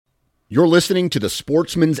You're listening to the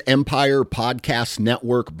Sportsman's Empire Podcast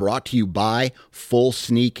Network, brought to you by Full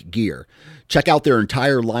Sneak Gear. Check out their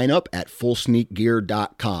entire lineup at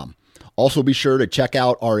fullsneakgear.com. Also be sure to check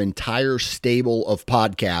out our entire stable of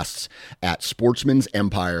podcasts at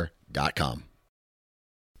sportsmansempire.com.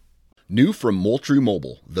 New from Moultrie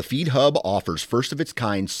Mobile, the Feed Hub offers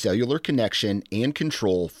first-of-its-kind cellular connection and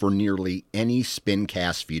control for nearly any spin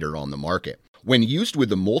cast feeder on the market. When used with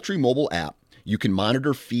the Moultrie Mobile app, you can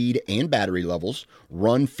monitor feed and battery levels,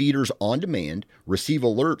 run feeders on demand, receive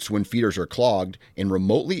alerts when feeders are clogged, and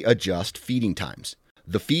remotely adjust feeding times.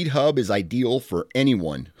 The Feed Hub is ideal for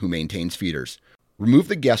anyone who maintains feeders. Remove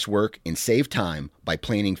the guesswork and save time by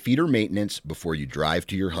planning feeder maintenance before you drive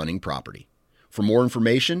to your hunting property. For more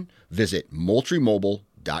information, visit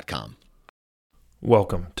moultriemobile.com.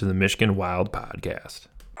 Welcome to the Michigan Wild Podcast.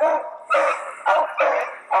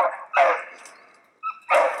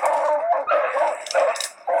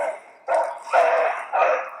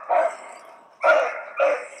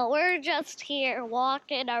 We're just here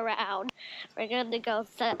walking around. We're going to go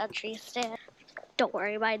set a tree stand. Don't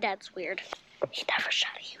worry, my dad's weird. He never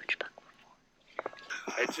shot a huge buck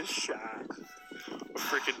before. I just shot a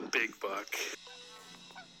freaking big buck.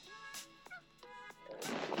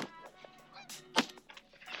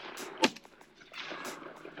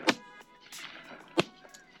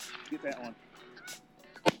 Get that one.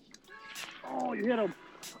 Oh, you hit him.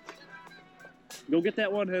 Go get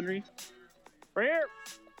that one, Henry. Right here.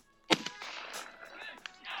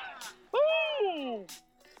 Woo!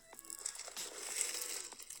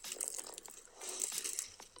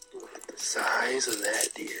 Look at the size of that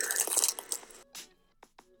deer.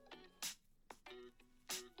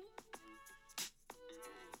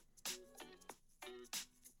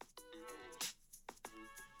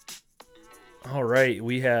 All right,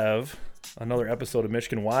 we have another episode of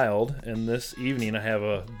Michigan Wild, and this evening I have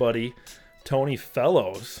a buddy, Tony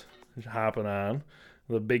Fellows, hopping on.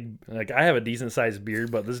 The big, I have a decent sized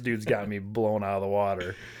beard, but this dude's got me blown out of the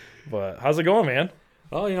water. But how's it going, man?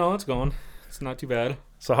 Oh, it's going. It's not too bad.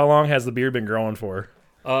 So how long has the beard been growing for?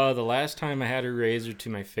 The last time I had a razor to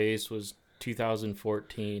my face was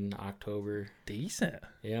 2014, October. Decent.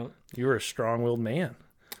 Yeah. You were a strong-willed man.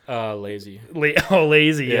 Lazy.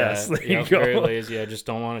 Lazy, yes. There you go. Very lazy. I just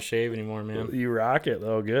don't want to shave anymore, man. You rock it,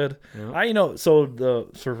 though. Good. Yeah. So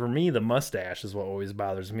for me, the mustache is what always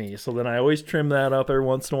bothers me. So then I always trim that up every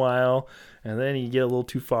once in a while, and then you get a little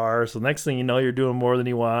too far. So the next thing you know, you're doing more than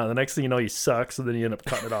you want. The next thing you know, you suck, so then you end up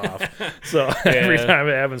cutting it off. So every time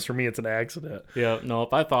it happens for me, it's an accident. Yeah.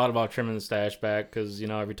 Nope. I thought about trimming the stash back because,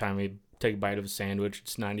 every time we take a bite of a sandwich,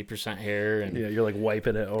 it's 90% hair, and you're like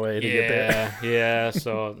wiping it away to get there. Yeah.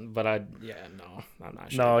 So, but no, I'm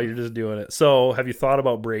not sure. No, you're just doing it. So, have you thought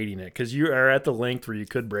about braiding it? Because you are at the length where you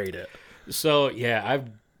could braid it. So, yeah,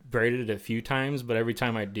 I've braided it a few times, but every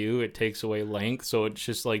time I do, it takes away length, so it's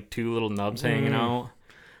just like two little nubs hanging out.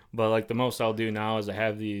 But like the most I'll do now is I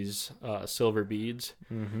have these silver beads,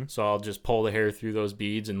 so I'll just pull the hair through those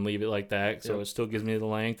beads and leave it like that, so it still gives me the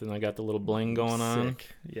length, and I got the little bling going on.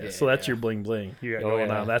 Yeah, so that's your bling bling you got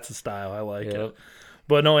going on. That's the style. I like it.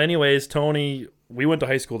 But no, anyways, Tony, we went to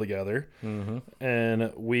high school together,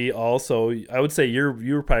 and we also, I would say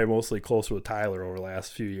you were probably mostly closer with Tyler over the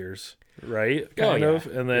last few years. Right, kind of,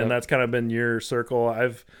 and then that's kind of been your circle.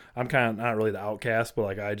 I'm kind of not really the outcast, but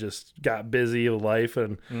like I just got busy with life,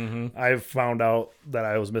 and I've found out that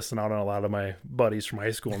I was missing out on a lot of my buddies from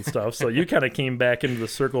high school and stuff. So you kind of came back into the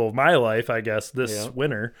circle of my life, I guess, this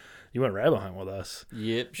winter. You went rabbit hunt with us.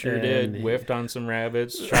 Yep, sure did. Whiffed on some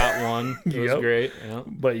rabbits, shot one. It was great. Yep.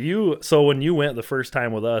 But so when you went the first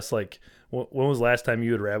time with us, like, when was the last time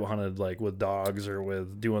you had rabbit hunted, like, with dogs or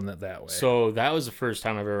with doing it that way? So that was the first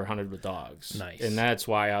time I've ever hunted with dogs. Nice. And that's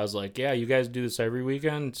why I was like, yeah, you guys do this every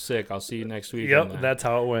weekend? Sick. I'll see you next week. Yep, that's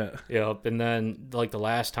how it went. Yep. And then, like, the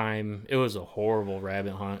last time, it was a horrible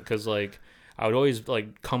rabbit hunt because, like, I would always,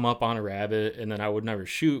 like, come up on a rabbit and then I would never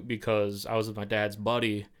shoot because I was with my dad's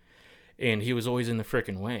buddy and he was always in the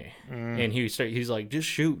freaking way. And he's like, just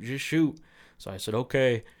shoot. So I said,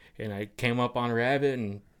 okay. And I came up on a rabbit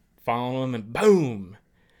and followed him, and boom!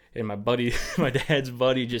 And my dad's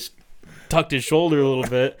buddy, just tucked his shoulder a little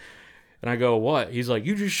bit, And I go, what? He's like,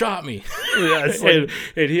 you just shot me. Yeah, it's like,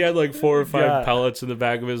 and he had like 4 or 5 pellets in the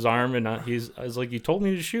back of his arm. And I was like, you told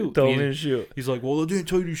me to shoot. He's like, well, I didn't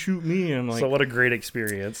tell you to shoot me. And I'm like, so what a great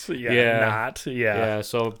experience. Yeah.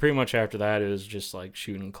 So pretty much after that, it was just like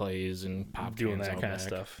shooting clays and pop doing cans that out kind of back.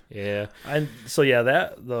 stuff. Yeah. And so, yeah,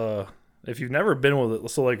 the if you've never been with it,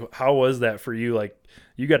 so like, how was that for you? Like,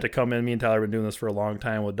 you got to come in. Me and Tyler have been doing this for a long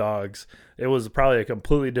time with dogs. It was probably a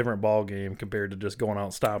completely different ball game compared to just going out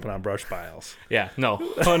and stomping on brush piles. Yeah, no,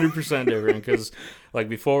 100% different. Because like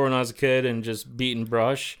before, when I was a kid and just beating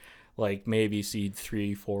brush, like maybe see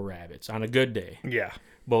 3-4 rabbits on a good day. Yeah.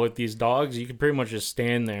 But with these dogs, you can pretty much just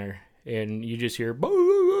stand there and you just hear boo,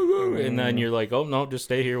 boo, boo, and then you're like, oh no, just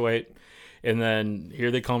stay here, wait. And then here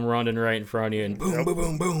they come running right in front of you, and boom, boom,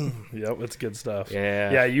 boom, boom. Yep, it's good stuff.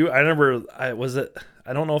 Yeah. Yeah, I remember,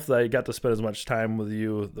 I don't know if I got to spend as much time with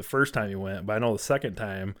you the first time you went, but I know the second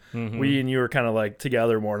time, we and you were kind of like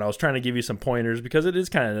together more, and I was trying to give you some pointers because it is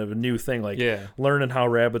kind of a new thing, like learning how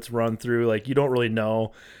rabbits run through, like you don't really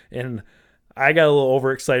know. And I got a little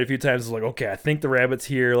overexcited a few times. I was like, okay, I think the rabbit's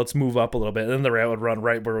here. Let's move up a little bit. And then the rabbit would run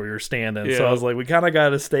right where we were standing. Yeah. So I was like, we kind of got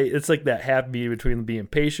to stay. It's like that half beat between being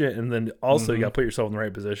patient and then also you got to put yourself in the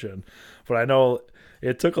right position. But I know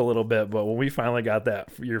it took a little bit. But when we finally got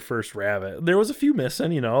your first rabbit, there was a few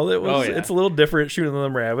missing. It's a little different shooting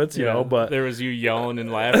them rabbits. You know, but there was you yelling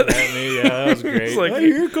and laughing at me. Yeah, that was great. It's like, hey,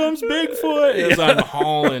 here comes Bigfoot as I'm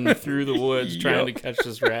hauling through the woods trying to catch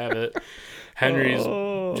this rabbit. Henry's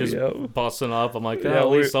busting up. I'm like, at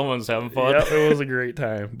least someone's having fun. Yeah, it was a great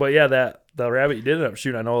time. But yeah, the rabbit you did end up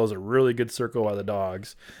shooting, I know it was a really good circle by the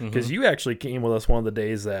dogs because you actually came with us one of the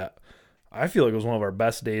days that I feel like it was one of our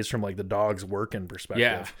best days from like the dogs working perspective.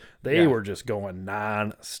 Yeah. They were just going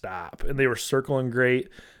non-stop and they were circling great.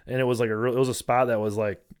 And it was like it was a spot that was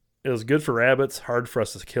like, it was good for rabbits, hard for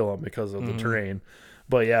us to kill them because of the terrain.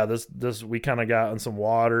 But yeah, this we kind of got in some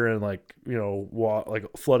water and like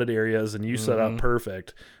like flooded areas, and you set up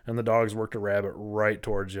perfect, and the dogs worked a rabbit right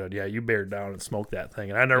towards you. And yeah, you bared down and smoked that thing.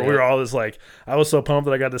 And I know we were all just like, I was so pumped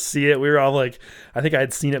that I got to see it. We were all like, I think I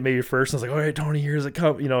had seen it maybe first. And I was like, all right, Tony, here's it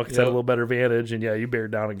come. Because I had a little better vantage, and yeah, you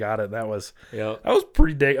bared down and got it. That was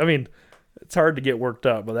pretty dang. I mean, it's hard to get worked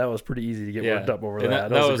up, but that was pretty easy to get worked up over that.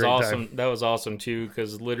 That was awesome. Time. That was awesome too,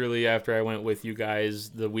 because literally after I went with you guys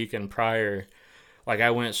the weekend prior. Like,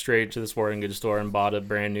 I went straight to the sporting goods store and bought a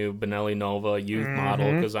brand new Benelli Nova youth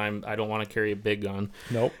model because I don't want to carry a big gun.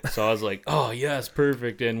 Nope. So I was like, oh, yes,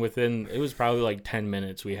 perfect. And it was probably like 10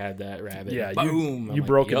 minutes we had that rabbit. Yeah, boom. You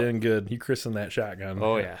broke it in good. You christened that shotgun.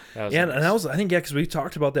 Oh, yeah. That was nice. And I think, because we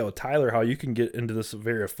talked about that with Tyler, how you can get into this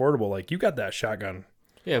very affordable. Like, you got that shotgun.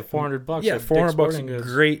 Yeah, $400. Yeah, $400.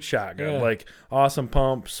 Great shotgun. Yeah. Like, awesome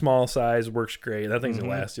pump, small size, works great. That thing's going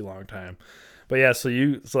to last you a long time. But yeah, so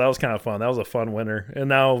that was kind of fun. That was a fun winter. And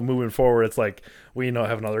now moving forward, it's like we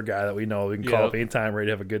have another guy that we know we can call up anytime, ready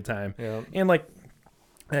to have a good time. Yep. And like,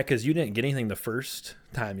 because you didn't get anything the first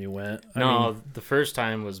time you went. No, the first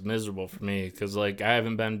time was miserable for me because like I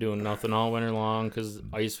haven't been doing nothing all winter long because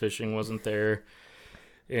ice fishing wasn't there.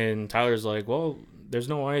 And Tyler's like, well, there's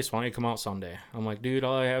no ice. Why don't you come out Sunday? I'm like, dude,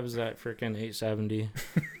 all I have is that freaking 870.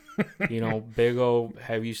 Big old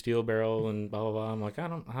heavy steel barrel and blah blah blah. I'm like, I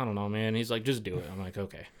don't know, man. He's like, just do it. I'm like,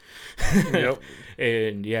 okay. Yep.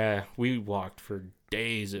 And yeah, we walked for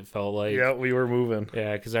days. It felt like. Yeah, we were moving.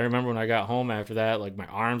 Yeah, because I remember when I got home after that, like my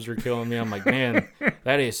arms were killing me. I'm like, man,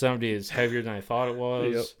 that 870 is heavier than I thought it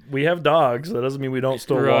was. Yep. We have dogs. That doesn't mean we don't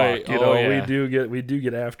still walk. We do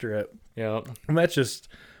get after it. Yeah. And that's just,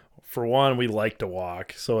 for one, we like to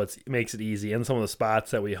walk, so it makes it easy. And some of the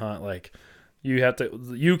spots that we hunt, like.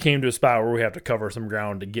 You came to a spot where we have to cover some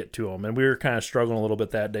ground to get to them, and we were kind of struggling a little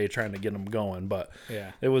bit that day trying to get them going. But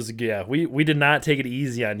it was we did not take it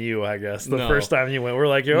easy on you. I guess the first time you went, we're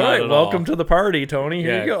like, all right, welcome to the party, Tony.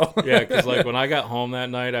 Here you go. Yeah, because like when I got home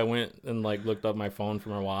that night, I went and like looked up my phone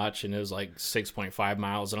from our watch, and it was like 6.5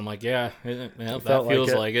 miles, and I'm like, that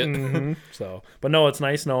feels like it. Mm-hmm. So, but no, it's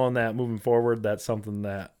nice knowing that moving forward, that's something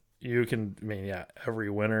that you can. I mean,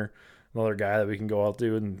 every winter. Another guy that we can go out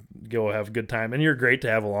to and go have a good time. And you're great to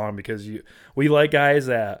have along because we like guys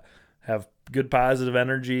that have good positive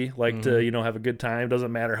energy, like to, have a good time.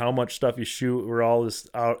 Doesn't matter how much stuff you shoot. We're all just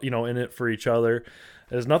out, in it for each other.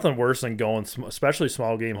 There's nothing worse than going, especially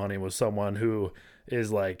small game hunting, with someone who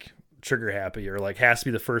is like trigger happy or like has to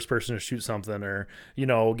be the first person to shoot something or,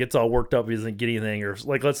 gets all worked up, he doesn't get anything. Or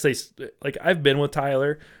like, let's say, like I've been with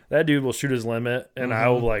Tyler, that dude will shoot his limit and I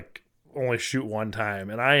will like, only shoot one time,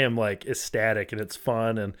 and I am like ecstatic and it's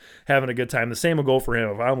fun and having a good time. The same will go for him.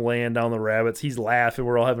 If I'm laying down the rabbits, he's laughing,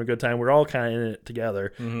 we're all having a good time, we're all kind of in it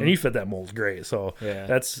together. And you fit that mold great, so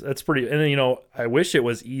that's pretty. And then, I wish it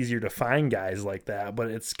was easier to find guys like that,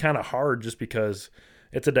 but it's kind of hard just because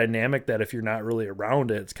it's a dynamic that if you're not really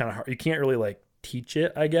around it, it's kind of hard. You can't really like teach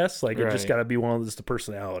it, I guess. Like it just got to be one of just the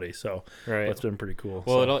personality. So that's been pretty cool.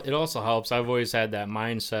 Well, it also helps. I've always had that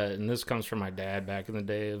mindset, and this comes from my dad back in the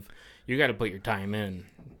day of, you got to put your time in.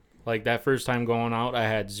 Like that first time going out, I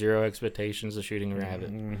had zero expectations of shooting a rabbit,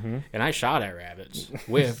 and I shot at rabbits,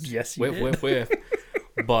 whiffed, Yes, you whiff.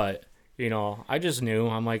 But I just knew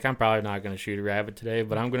I'm like I'm probably not going to shoot a rabbit today,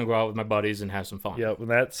 but I'm going to go out with my buddies and have some fun. Yep, and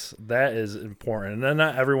that is important. And then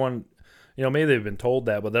not everyone, maybe they've been told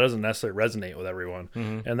that, but that doesn't necessarily resonate with everyone.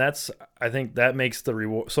 And I think that makes the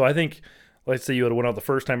reward. So I think, let's say you would have went out the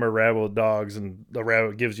first time a rabbit with dogs, and the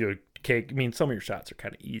rabbit gives you a cake. I mean, some of your shots are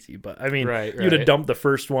kind of easy, but I mean, you'd have dumped the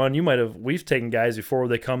first one. We've taken guys before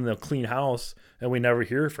they come, they'll clean house, and we never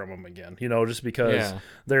hear from them again. Just because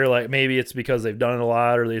they're like, maybe it's because they've done it a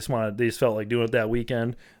lot, or they just felt like doing it that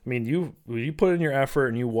weekend. I mean, you put in your effort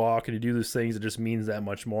and you walk and you do these things, it just means that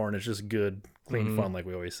much more, and it's just good, clean fun, like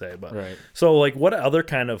we always say. But so, like, what other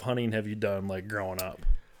kind of hunting have you done, like growing up?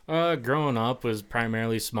 Growing up was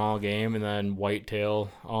primarily small game and then whitetail.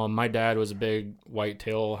 My dad was a big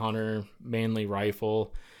whitetail hunter, mainly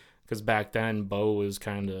rifle, because back then bow was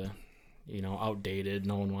kind of, outdated.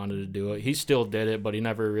 No one wanted to do it. He still did it, but he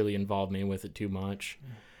never really involved me with it too much,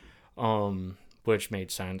 which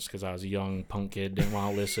made sense because I was a young punk kid, didn't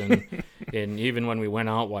want to listen. And even when we went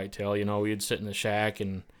out whitetail, we'd sit in the shack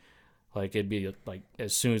and like it'd be like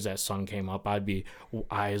as soon as that sun came up, I'd be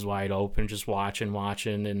eyes wide open, just watching,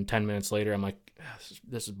 and 10 minutes later, I'm like,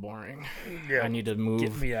 this is boring. I need to move.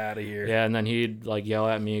 Get me out of here. Yeah, and then he'd like yell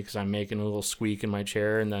at me because I'm making a little squeak in my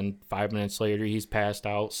chair, and then 5 minutes later, he's passed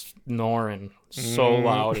out, snoring so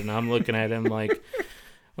loud, and I'm looking at him like,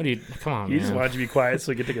 come on, He man. just wanted you to be quiet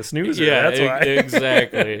so he could take a snoozer. Yeah, that's why.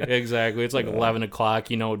 Exactly. It's like 11 o'clock,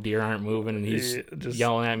 deer aren't moving, and he's just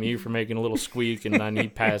yelling at me for making a little squeak, and then he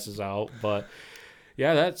passes out. But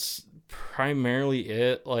yeah, that's primarily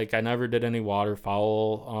it. Like, I never did any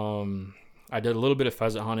waterfowl. I did a little bit of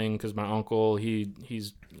pheasant hunting because my uncle,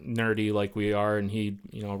 he's nerdy like we are, and he,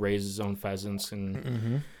 raises his own pheasants,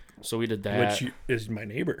 and so we did that. Which is my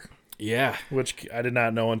neighbor. Yeah. Which I did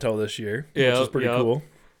not know until this year, which is pretty cool.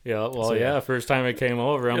 Yeah, well, first time I came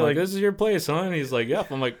over, I'm like, this is your place, huh? And he's like, yep.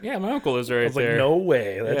 I'm like, yeah, my uncle is right there. I was like, no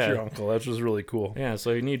way, that's your uncle. That was really cool. Yeah, so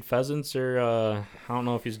you need pheasants or, I don't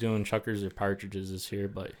know if he's doing chuckers or partridges this year,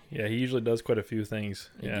 but... Yeah, he usually does quite a few things.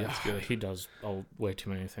 Yeah, that's good. He does way too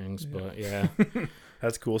many things, but yeah.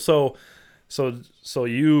 That's cool. So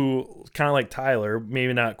you kind of like Tyler,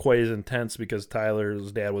 maybe not quite as intense because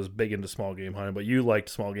Tyler's dad was big into small game hunting, but you liked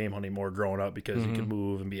small game hunting more growing up because you could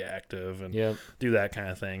move and be active and do that kind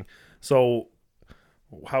of thing. So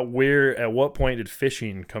at what point did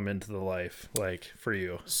fishing come into the life, like for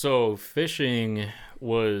you? So fishing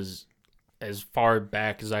was as far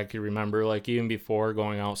back as I could remember, like even before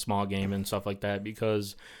going out small game and stuff like that,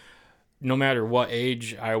 because no matter what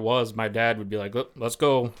age I was, my dad would be like, let's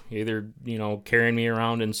go. Either, carrying me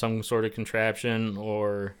around in some sort of contraption,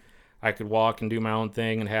 or I could walk and do my own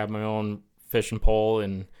thing and have my own fishing pole.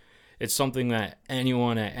 And it's something that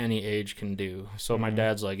anyone at any age can do. So my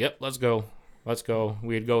dad's like, yep, let's go.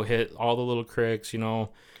 We'd go hit all the little creeks,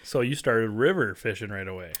 So you started river fishing right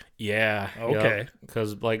away. Yeah. Okay.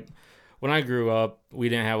 Because when I grew up, we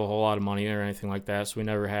didn't have a whole lot of money or anything like that, so we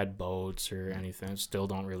never had boats or anything. Still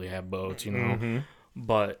don't really have boats,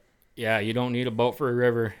 But yeah, you don't need a boat for a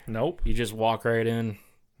river. Nope. You just walk right in.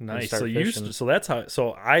 Nice. So that's how.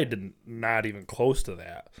 So I did not even close to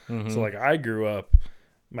that. So like I grew up.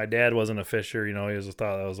 My dad wasn't a fisher, he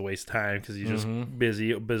thought that was a waste of time because he's just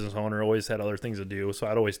busy, business owner, always had other things to do. So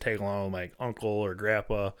I'd always tag along with my uncle or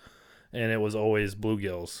grandpa. And it was always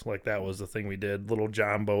bluegills. Like, that was the thing we did, little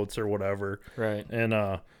John boats or whatever. Right.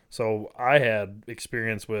 And so I had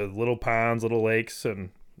experience with little ponds, little lakes, and,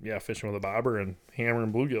 fishing with a bobber and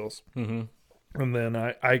hammering bluegills. And then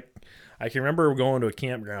I can remember going to a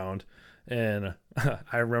campground, and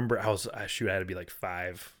I remember I had to be like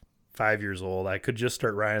five years old. I could just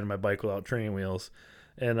start riding my bike without training wheels.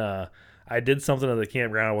 And I did something at the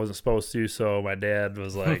campground I wasn't supposed to, so my dad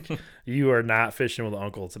was like, you are not fishing with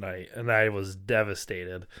Uncle tonight. And I was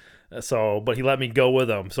devastated. But he let me go with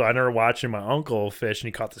him. So I remember watching my uncle fish, and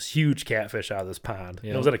he caught this huge catfish out of this pond.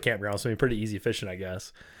 It was at a campground, so pretty easy fishing, I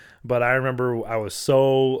guess. But I remember I was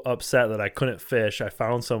so upset that I couldn't fish. I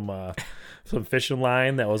found some fishing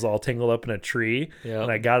line that was all tangled up in a tree,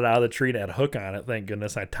 and I got it out of the tree and had a hook on it, thank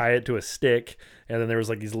goodness. I tied it to a stick, and then there was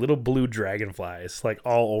like these little blue dragonflies like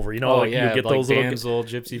all over. You get those little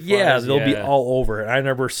gypsy flies. Yeah, they'll be all over. And I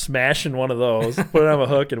remember smashing one of those, put it on a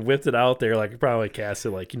hook, and whipped it out there. Like, probably cast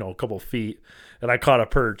it like, a couple feet. And I caught a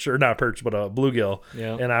perch, or not perch, but a bluegill.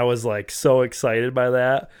 Yeah. And I was like so excited by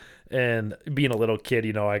that. And being a little kid,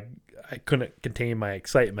 I couldn't contain my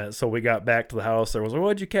excitement. So we got back to the house. There was like,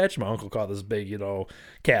 what'd you catch? My uncle caught this big,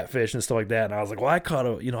 catfish and stuff like that. And I was like, well, I caught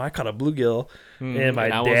a bluegill. And my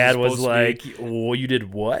dad was like, well, you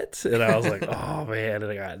did what? And I was like, oh man,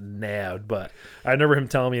 and I got nabbed. But I remember him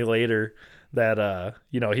telling me later that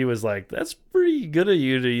he was like, that's pretty good of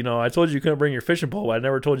you to, I told you couldn't bring your fishing pole, but I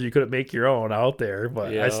never told you couldn't make your own out there.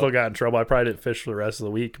 But I still got in trouble. I probably didn't fish for the rest of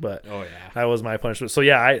the week, but that was my punishment. So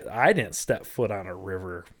yeah, I didn't step foot on a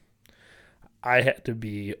river. I had to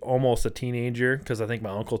be almost a teenager because I think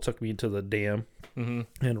my uncle took me to the dam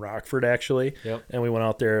in Rockford actually. Yep. And we went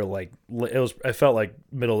out there I felt like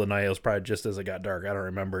middle of the night. It was probably just as it got dark. I don't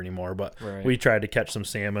remember anymore, but we tried to catch some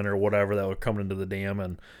salmon or whatever that were coming into the dam,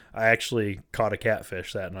 and I actually caught a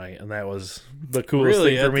catfish that night, and that was the coolest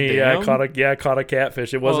thing for me. Yeah, I caught a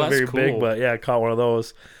catfish. It wasn't very big, but I caught one of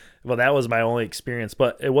those. Well, that was my only experience,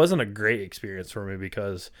 but it wasn't a great experience for me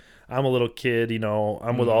because I'm a little kid,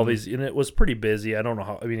 I'm with all these, and it was pretty busy. I don't know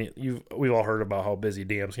how. I mean, we've all heard about how busy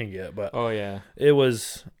dams can get, but it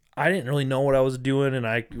was. I didn't really know what I was doing, and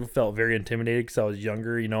I felt very intimidated because I was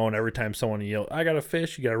younger, and every time someone yelled, I got a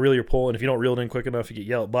fish, you got to reel your pole, and if you don't reel it in quick enough, you get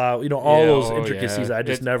yelled, blah, all those intricacies I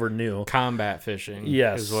just never knew. Combat fishing.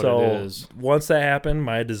 Yes. Is what so it is. Once that happened,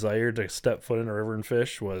 my desire to step foot in a river and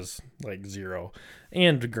fish was like zero.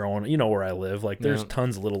 And growing, where I live, there's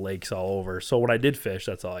tons of little lakes all over. So when I did fish,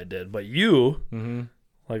 that's all I did. But you, your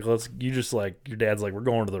dad's like, we're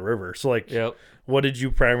going to the river. So what did you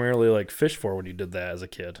primarily fish for when you did that as a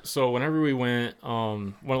kid? So whenever we went,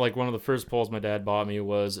 one of the first poles my dad bought me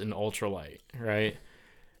was an ultralight, right?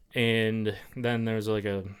 And then there's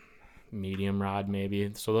a medium rod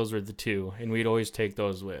maybe. So those were the two, and we'd always take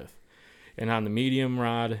those with. And on the medium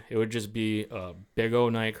rod, it would just be a big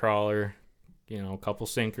old night crawler. A couple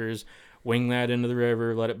sinkers, wing that into the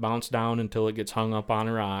river, let it bounce down until it gets hung up on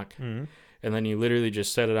a rock. Mm-hmm. And then you literally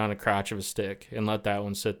just set it on a crotch of a stick and let that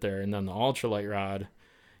one sit there. And then the ultralight rod,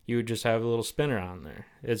 you would just have a little spinner on there.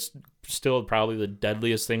 It's still probably the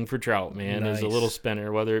deadliest thing for trout, man, is a little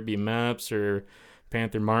spinner, whether it be Meps or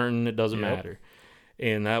Panther Martin, it doesn't matter.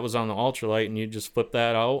 And that was on the ultralight, and you just flip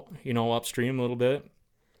that out, upstream a little bit,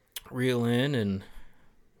 reel in, and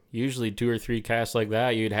usually 2 or 3 casts like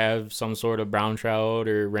that, you'd have some sort of brown trout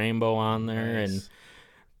or rainbow on there. And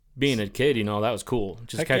being a kid, that was cool.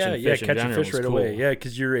 Just catching fish in general was right cool. away. Yeah,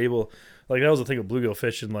 because you're able, that was the thing with bluegill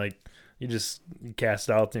fishing. You cast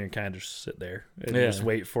it out there and kind of just sit there and just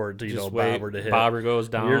wait for it to, bobber to hit. Bobber goes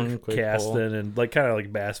down. You're casting pull. And kind of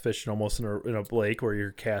like bass fishing almost in a lake where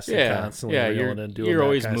you're casting constantly. Yeah, you're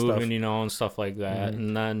always moving, and stuff like that. Mm-hmm.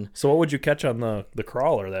 And then, so what would you catch on the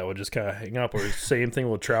crawler that would just kind of hang up, or same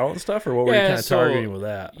thing with trout and stuff, or what were you kind of targeting with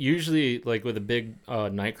that? Usually, with a big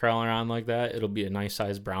night crawler on like that, it'll be a nice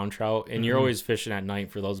sized brown trout, and you're always fishing at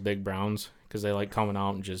night for those big browns because they like coming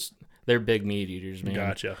out and they're big meat eaters, man.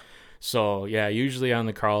 Gotcha. So, usually on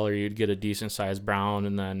the crawler, you'd get a decent-sized brown,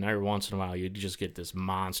 and then every once in a while, you'd just get this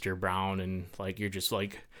monster brown, and, you're just,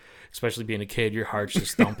 especially being a kid, your heart's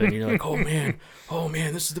just thumping. You're like, oh, man,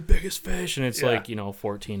 this is the biggest fish. And it's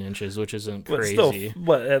 14 inches, which isn't crazy.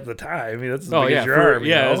 But at the time, that's as big as your arm.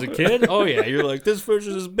 As a kid, you're like, this fish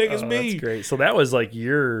is as big as me. That's great. So that was,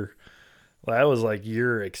 your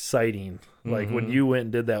exciting. When you went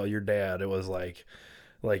and did that with your dad, it was like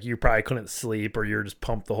you probably couldn't sleep, or you're just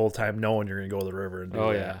pumped the whole time knowing you're going to go to the river and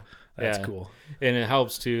do that. That's cool. And it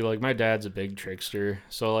helps too. My dad's a big trickster.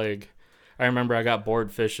 So I remember I got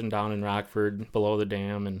bored fishing down in Rockford below the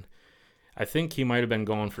dam, and I think he might have been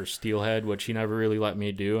going for steelhead, which he never really let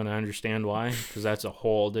me do. And I understand why, because that's a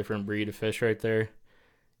whole different breed of fish right there,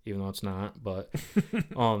 even though it's not. But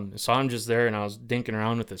so I'm just there, and I was dinking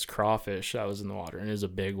around with this crawfish that was in the water, and it was a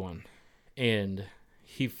big one. And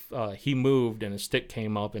he moved, and a stick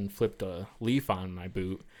came up and flipped a leaf on my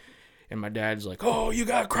boot, and my dad's like, oh, you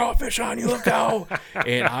got crawfish on you, look out.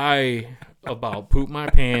 And I about pooped my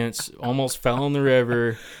pants, almost fell in the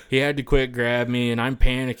river. He had to quick grab me, and I'm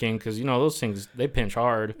panicking because those things, they pinch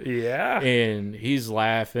hard. And he's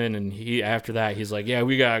laughing, and after that he's like, yeah,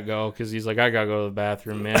 we gotta go, because he's like, I gotta go to the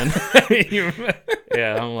bathroom, man.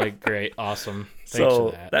 I'm like, great, awesome. Thanks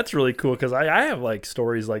for that. That's really cool, because I have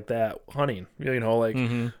stories like that hunting,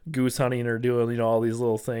 goose hunting, or doing all these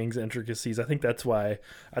little things, intricacies. I think that's why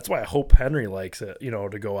I hope Henry likes it,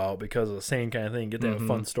 to go out, because of the same kind of thing, get to have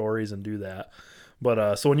fun stories and do that.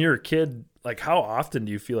 But so when you're a kid, how often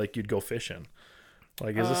do you feel like you'd go fishing?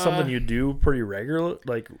 Is this something you do pretty regular,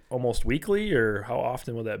 almost weekly, or how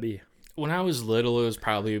often would that be? When I was little, it was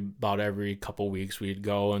probably about every couple weeks we'd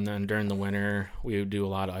go, and then during the winter we would do a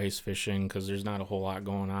lot of ice fishing because there's not a whole lot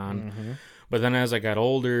going on. But then as I got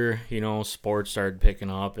older, you know, sports started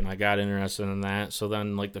picking up and I got interested in that. So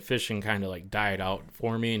then like the fishing kind of like died out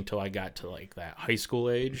for me until I got to like that high school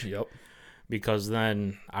age. Yep. Because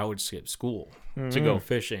then I would skip school to go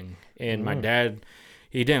fishing. And my dad,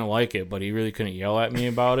 he didn't like it, but he really couldn't yell at me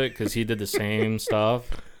about it because he did the same stuff.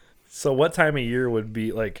 So what time of year would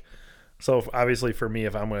be like, so obviously for me,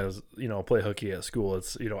 if I'm going to, you know, play hooky at school,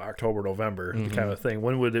 it's, you know, October, November kind of thing.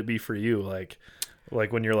 When would it be for you? Like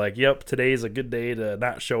when you're like, yep, today's a good day to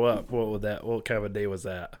not show up. What kind of a day was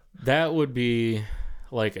that? That would be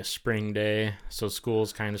like a spring day. So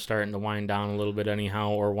school's kind of starting to wind down a little bit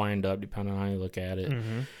anyhow, or wind up depending on how you look at it.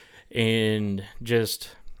 And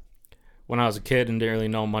just when I was a kid and didn't really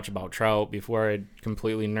know much about trout before I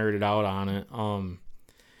completely nerded out on it,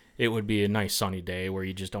 it would be a nice sunny day where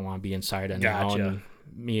you just don't want to be inside anyhow. Gotcha. And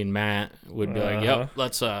me and Matt would be like, yep,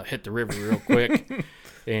 let's hit the river real quick.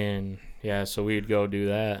 And yeah, so we'd go do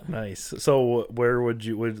that. Nice. So where would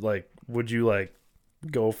you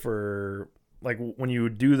go for, like, when you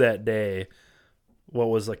would do that day, what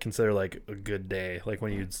was like considered like a good day? Like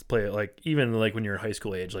when you'd play it, like even like when you're high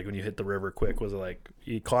school age, like when you hit the river quick, was it like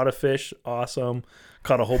you caught a fish, awesome,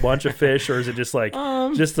 caught a whole bunch of fish, or is it just like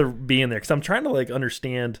just the being there? Because I'm trying to like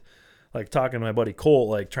understand, like talking to my buddy Colt,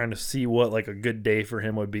 like trying to see what like a good day for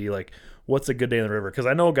him would be. Like what's a good day in the river? Because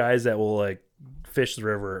I know guys that will like fish the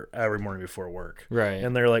river every morning before work, Right.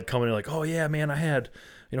 And they're like coming in like, oh yeah, man, I had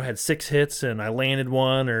 6 hits and I landed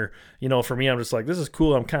one. Or, you know, for me, I'm just like, this is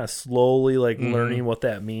cool. I'm kind of slowly like learning what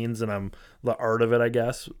that means, and I'm the art of it, I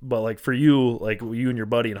guess. But like for you, like you and your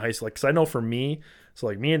buddy in high school, like, cause I know for me, so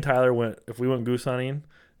like me and Tyler if we went goose hunting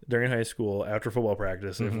during high school after football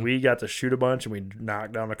practice, if we got to shoot a bunch and we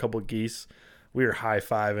knocked down a couple of geese, we were high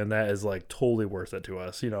five, and that is like totally worth it to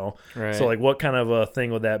us, you know? Right. So like what kind of a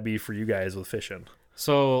thing would that be for you guys with fishing?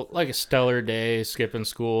 So like a stellar day, skipping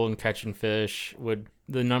school and catching fish,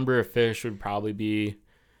 the number of fish would probably be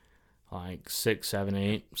like 6, 7,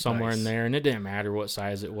 8, somewhere in there. And it didn't matter what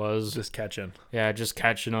size it was. Just catching. Yeah, just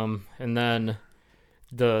catching them. And then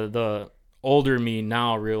the older me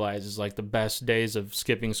now realizes like the best days of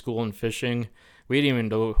skipping school and fishing, we didn't even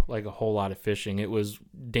do like a whole lot of fishing. It was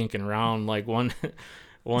dinking around. Like one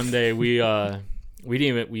day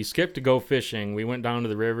we skipped to go fishing. We went down to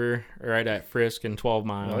the river right at Frisk and 12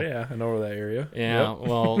 Mile. Oh yeah, I know where that area. Yeah, Yep.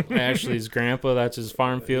 well, Ashley's grandpa, that's his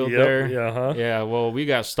farm field there. Yeah, Yeah, well, we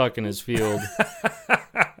got stuck in his field,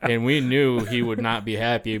 and we knew he would not be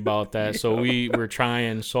happy about that. So we were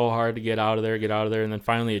trying so hard to get out of there. And then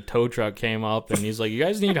finally a tow truck came up, and he's like, "You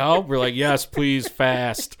guys need help?" We're like, "Yes, please,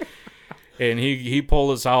 fast." And he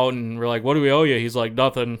pulled us out, and we're like, "What do we owe you?" He's like,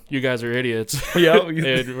 "Nothing. You guys are idiots." Yeah.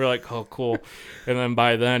 And we're like, "Oh, cool." And then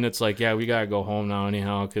by then, it's like, "Yeah, we gotta go home now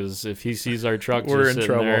anyhow, because if he sees our truck We're just in sitting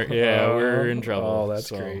trouble. there, yeah, we're in trouble." Oh, that's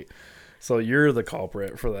great. So you're the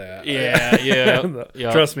culprit for that. Yeah, yeah.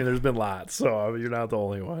 Yep. Trust me, there's been lots, so you're not the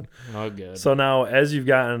only one. Oh, good. So now, as you've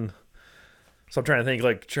gotten, so I'm trying to think,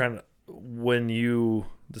 like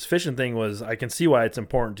this fishing thing was, I can see why it's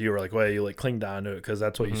important to you, or like why you like clinged on to it, because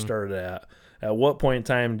that's what you started at. At what point in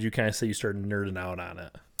time did you kind of say you started nerding out on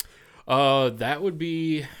it? That would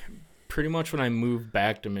be pretty much when I moved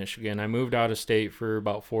back to Michigan. I moved out of state for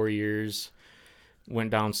about 4 years,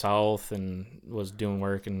 went down south and was doing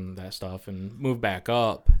work and that stuff, and moved back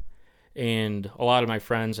up. And a lot of my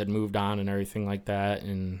friends had moved on and everything like that,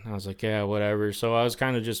 and I was like, yeah, whatever. So I was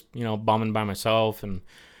kind of just, bumming by myself, and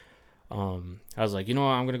I was like, I'm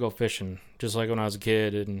going to go fishing, just like when I was a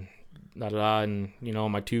kid, and and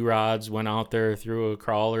my 2 rods, went out there, threw a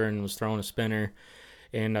crawler and was throwing a spinner,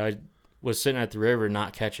 and I was sitting at the river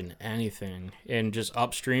not catching anything, and just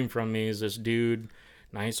upstream from me is this dude,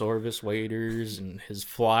 nice Orvis waders and his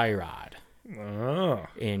fly rod,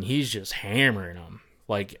 and he's just hammering them,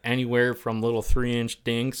 like anywhere from little 3-inch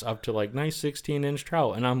dinks up to like nice 16-inch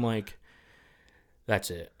trout, and I'm like,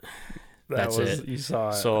 that's it. That's it. You saw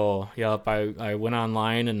it. So, yep, I went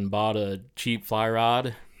online and bought a cheap fly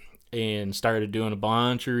rod and started doing a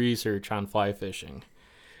bunch of research on fly fishing.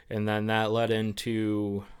 And then that led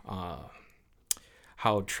into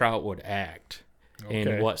how trout would act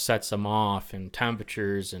and what sets them off and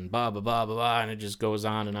temperatures and blah, blah, blah, blah, blah. And it just goes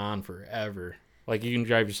on and on forever. Like, you can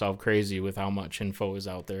drive yourself crazy with how much info is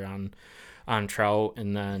out there on trout.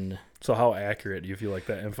 And then... So how accurate do you feel like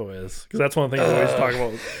that info is? Because that's one of the things we always talk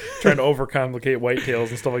about, trying to overcomplicate whitetails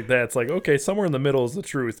and stuff like that. It's like, okay, somewhere in the middle is the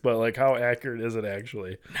truth, but like, how accurate is it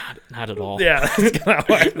actually? Not at all. Yeah, that's kind of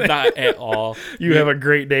how I think. Not at all. You have a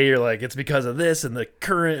great day, you're like, it's because of this and the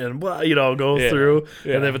current and blah, goes through.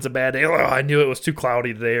 Yeah. And then if it's a bad day, I knew it was too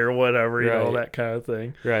cloudy today or whatever, that kind of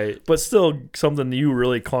thing. Right. But still something you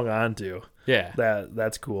really clung on to. Yeah.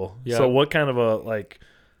 That's cool. Yeah. So what kind of a, like,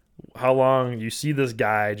 how long you see this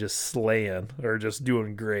guy just slaying or just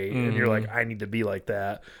doing great and you're like, I need to be like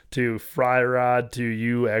that, to fry rod to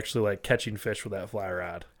you actually like catching fish with that fly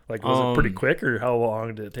rod? Like, was it pretty quick, or how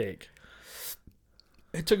long did it take?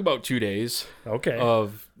 It took about 2 days. Okay.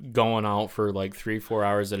 Of going out for like 3-4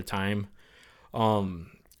 hours at a time.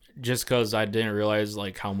 Just because I didn't realize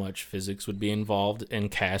like how much physics would be involved in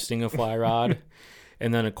casting a fly rod.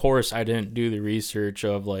 And then, of course, I didn't do the research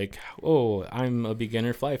of like, oh, I'm a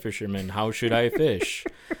beginner fly fisherman. How should I fish?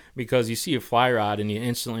 Because you see a fly rod and you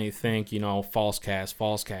instantly think, you know, false cast,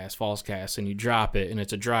 and you drop it and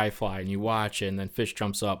it's a dry fly and you watch it and then fish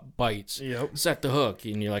jumps up, bites, set the hook,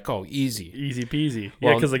 and you're like, oh, easy. Easy peasy.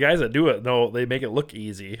 Yeah, because the guys that do it, no, they make it look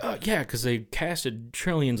easy. Yeah, because they casted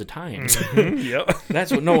trillions of times. Yep.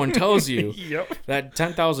 That's what no one tells you. Yep. That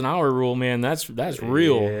 10,000 hour rule, man, that's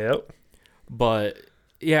real. Yep. But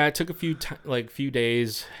yeah, it took a few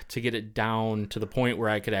days to get it down to the point where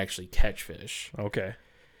I could actually catch fish. Okay.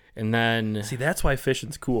 And then see, that's why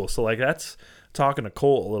fishing's cool. So like, that's talking to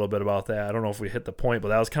Colt a little bit about that. I don't know if we hit the point, but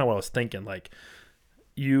that was kind of what I was thinking. Like,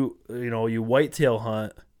 you whitetail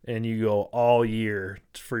hunt and you go all year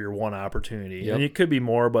for your one opportunity. Yep. And it could be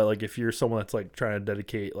more, but like if you're someone that's like trying to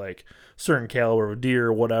dedicate like certain caliber of deer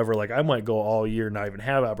or whatever, like I might go all year and not even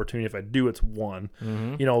have opportunity. If I do, it's one.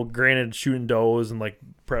 You know, granted, shooting does and like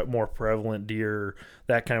more prevalent deer,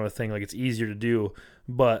 that kind of a thing, like it's easier to do.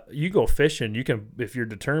 But you go fishing, you can, if you're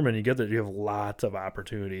determined, you have lots of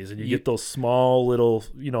opportunities, and you get those small little,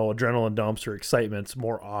 you know, adrenaline dumps or excitements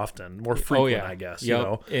more often, more frequent, I guess. Yep. You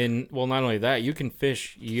know? And well, not only that, you can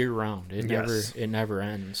fish year round. It never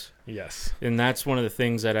ends. Yes. And that's one of the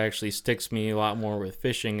things that actually sticks me a lot more with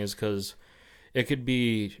fishing, is because it could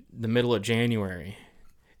be the middle of January,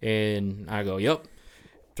 and I go, yep.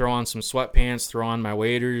 Throw on some sweatpants, throw on my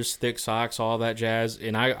waders, thick socks, all that jazz,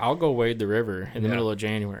 and I'll go wade the river in the middle of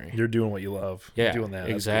January. You're doing what you love. Yeah, You're doing that.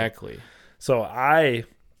 exactly. So I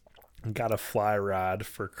got a fly rod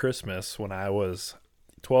for Christmas when I was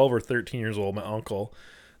 12 or 13 years old. My uncle,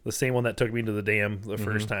 the same one that took me to the dam the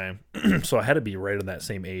first time. So I had to be right in that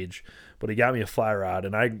same age. But he got me a fly rod,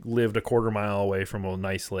 and I lived a quarter mile away from a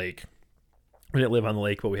nice lake. We didn't live on the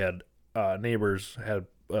lake, but we had neighbors had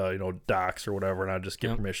docks or whatever, and I'd just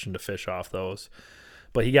get permission to fish off those.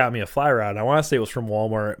 But he got me a fly rod, and I want to say it was from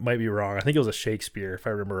Walmart. It might be wrong. I think it was a Shakespeare, if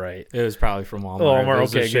I remember right. It was probably from Walmart. Walmart,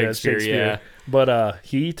 okay, good. Shakespeare. Yeah. But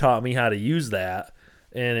he taught me how to use that,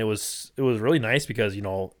 and it was really nice because, you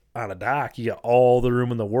know, on a dock, you got all the room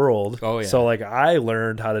in the world. Oh, yeah. So, like, I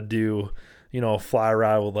learned how to do, you know, fly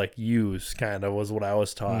rod with like use, kind of was what I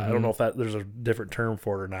was taught. I don't know if there's a different term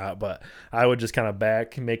for it or not, but I would just kind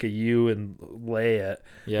of make a U and lay it.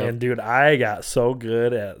 Yep. And dude, I got so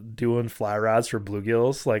good at doing fly rods for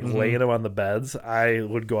bluegills, like laying them on the beds. I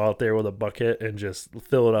would go out there with a bucket and just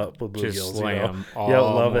fill it up with bluegills. Just slay them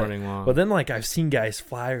all morning long. But then, like, I've seen guys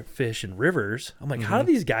fly fish in rivers. I'm like, how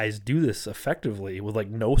do these guys do this effectively with like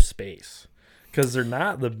no space? Because they're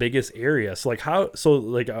not the biggest area. So, like,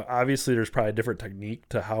 obviously there's probably a different technique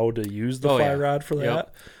to how to use the fly rod for that.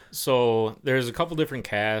 Yep. So there's a couple different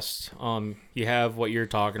casts. You have what you're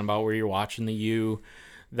talking about where you're watching the U.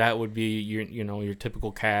 That would be your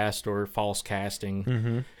typical cast or false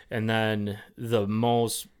casting. And then the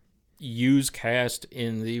most used cast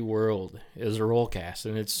in the world is a roll cast.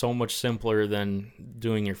 And it's so much simpler than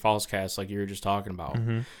doing your false cast like you were just talking about.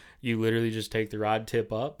 You literally just take the rod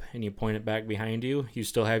tip up and you point it back behind you. You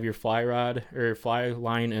still have your fly rod or fly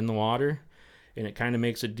line in the water, and it kind of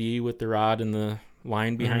makes a D with the rod and the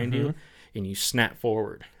line behind you, and you snap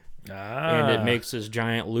forward. And it makes this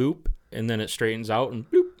giant loop, and then it straightens out and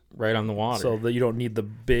bloop, right on the water. So that you don't need the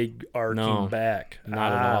big arcing back.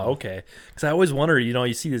 Not at all. Okay. Because I always wonder,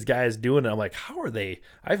 you see these guys doing it. I'm like, how are they?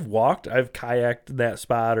 I've kayaked that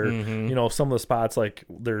spot, or, some of the spots, like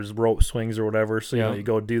there's rope swings or whatever. So, you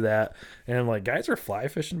go do that. And I'm like, guys are fly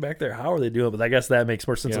fishing back there. How are they doing it? But I guess that makes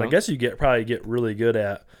more sense. And I guess you probably get really good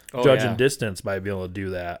at judging distance by being able to do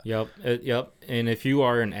that. Yep. And if you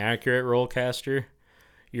are an accurate roll caster,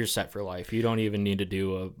 you're set for life. You don't even need to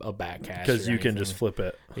do a back cast. Because you can just flip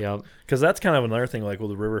it. Yep. Because that's kind of another thing, like with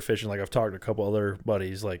the river fishing. Like I've talked to a couple other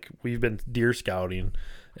buddies. Like we've been deer scouting,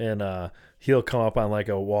 and he'll come up on like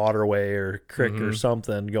a waterway or creek or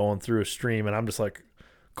something going through a stream, and I'm just like,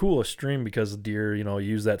 cool, a stream, because deer,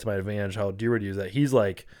 use that to my advantage. How deer would use that. He's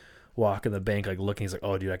like walking the bank, like looking. He's like,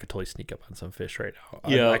 oh, dude, I could totally sneak up on some fish right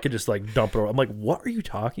now. I could just like dump it over. I'm like, what are you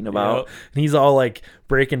talking about? And he's all like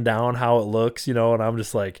breaking down how it looks, and I'm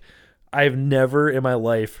just like, I've never in my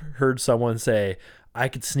life heard someone say, I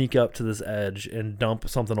could sneak up to this edge and dump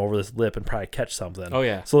something over this lip and probably catch something. Oh,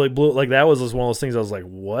 yeah. So like that was just one of those things I was like,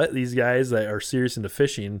 what? These guys that are serious into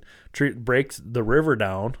fishing break the river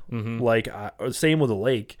down. Like same with a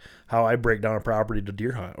lake, how I break down a property to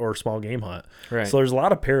deer hunt or small game hunt. Right. So there's a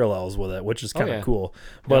lot of parallels with it, which is kind of yeah. cool.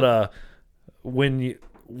 But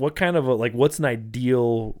what kind of what's an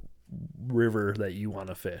ideal river that you want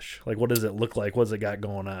to fish? Like, what does it look like? What's it got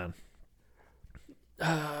going on?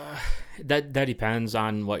 That depends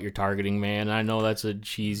on what you're targeting, man. I know that's a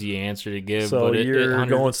cheesy answer to give. So but you're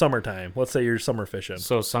going summertime. Let's say you're summer fishing.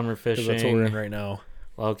 So summer 'Cause fishing. that's what we're in right now.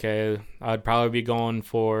 Okay, I'd probably be going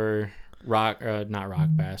for not rock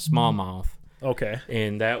bass, smallmouth, Okay.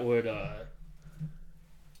 and that would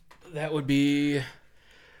be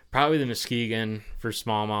probably the Muskegon for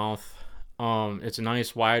smallmouth. It's a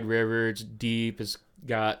nice wide river. It's deep. It's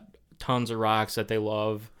got tons of rocks that they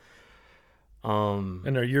love. And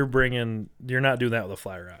you're not doing that with a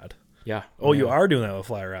fly rod. Yeah. Oh, you are doing that with a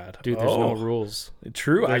fly rod. Dude, there's no rules.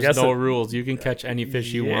 True. There's I guess no rules. You can catch any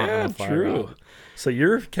fish you want on a fly rod. So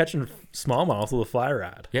you're catching smallmouth with a fly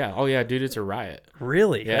rod. Yeah. Oh, yeah, dude, it's a riot.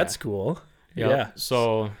 Really? Yeah. That's cool. Yep. Yeah.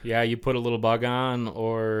 So, yeah, you put a little bug on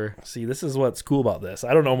or... See, this is what's cool about this.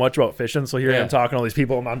 I don't know much about fishing, so here I am talking to all these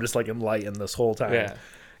people, and I'm just like enlightened this whole time. Yeah.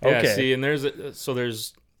 Okay. Yeah, see, and there's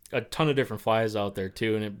a ton of different flies out there,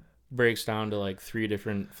 too, and it breaks down to like 3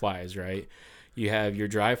 different flies, right? You have your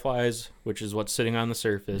dry flies, which is what's sitting on the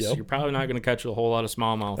surface. Yep. You're probably not going to catch a whole lot of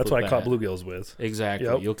smallmouth. That's with what I caught bluegills with. Exactly.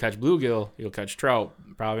 Yep. You'll catch bluegill. You'll catch trout.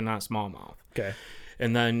 Probably not smallmouth. Okay.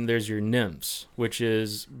 And then there's your nymphs, which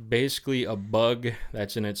is basically a bug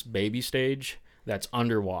that's in its baby stage that's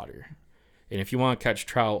underwater. And if you want to catch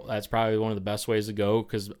trout, that's probably one of the best ways to go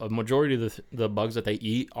because a majority of the bugs that they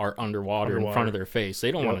eat are underwater in front of their face.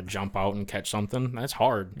 They don't want to jump out and catch something. That's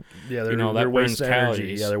hard. Yeah, they're, that they're burns wasting energy.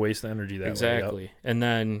 calories. Yeah, they're wasting energy that way. Exactly. Yep. And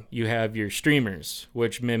then you have your streamers,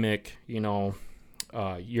 which mimic,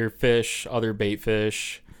 your fish, other bait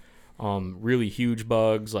fish, really huge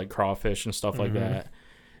bugs like crawfish and stuff like that.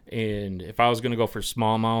 And if I was going to go for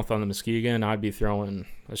smallmouth on the Muskegon, I'd be throwing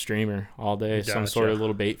a streamer all day, some sort of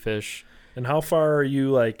little bait fish. And how far are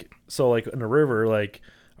you in a river,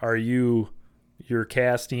 are you're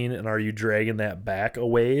casting and are you dragging that back a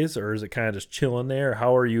ways or is it kind of just chilling there?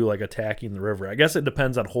 How are you attacking the river? I guess it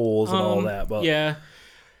depends on holes and all that, but yeah.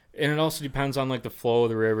 And it also depends on the flow of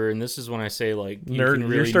the river. And this is when I say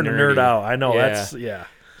you're starting to nerd out. I know that's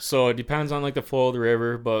So it depends on the flow of the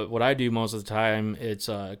river, but what I do most of the time, it's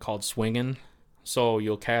called swinging. So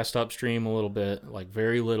you'll cast upstream a little bit,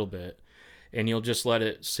 very little bit, and you'll just let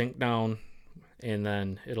it sink down, and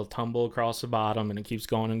then it'll tumble across the bottom, and it keeps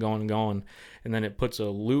going and going and going, and then it puts a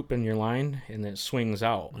loop in your line, and then it swings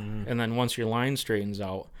out. And then once your line straightens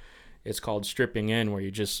out, it's called stripping in, where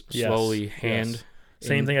you just slowly hand...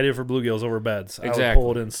 Same thing I did for bluegills over beds. Exactly. I would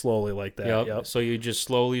pull it in slowly like that. Yep. So you just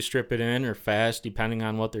slowly strip it in or fast, depending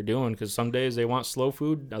on what they're doing. Because some days they want slow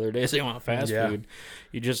food, other days they want fast food.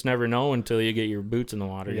 You just never know until you get your boots in the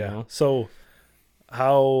water. Yeah. You know? So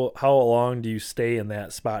how long do you stay in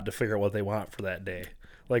that spot to figure out what they want for that day?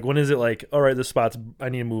 When is it all right, this spot's I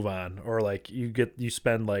need to move on, or you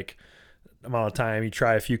spend amount of time, you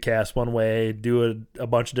try a few casts one way, do a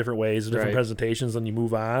bunch of different ways, different presentations, and you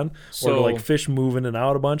move on? So, or fish move in and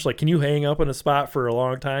out a bunch? Can you hang up in a spot for a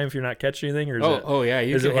long time if you're not catching anything? Or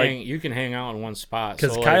you can hang out in one spot.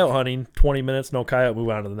 Because coyote hunting, 20 minutes, no coyote, move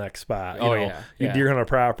on to the next spot. You deer hunt a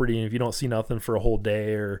property, and if you don't see nothing for a whole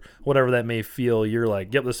day or whatever that may feel, you're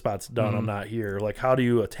yep, this spot's done, I'm not here. How do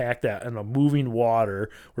you attack that in a moving water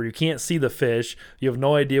where you can't see the fish, you have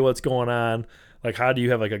no idea what's going on? How do you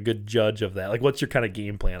have a good judge of that? What's your kind of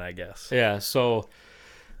game plan, I guess? Yeah, so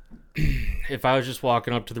if I was just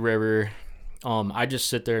walking up to the river, I just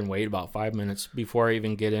sit there and wait about 5 minutes before I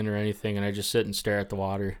even get in or anything, and I just sit and stare at the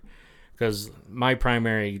water because my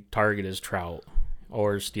primary target is trout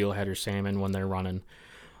or steelhead or salmon when they're running.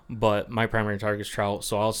 But my primary target is trout,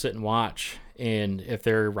 so I'll sit and watch, and if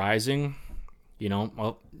they're rising,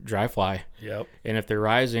 dry fly. Yep. And if they're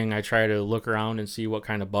rising, I try to look around and see what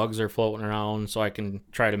kind of bugs are floating around so I can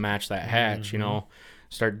try to match that hatch,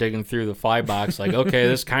 start digging through the fly box. Okay,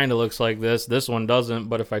 this kind of looks like this. This one doesn't,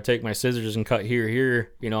 but if I take my scissors and cut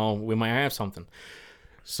here, we might have something.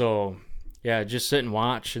 So, yeah, just sit and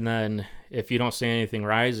watch. And then if you don't see anything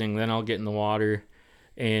rising, then I'll get in the water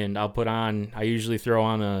and I usually throw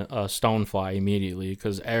on a stonefly immediately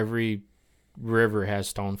because every river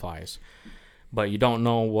has stoneflies. But you don't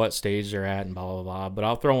know what stage they're at and blah, blah, blah. But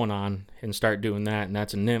I'll throw one on and start doing that, and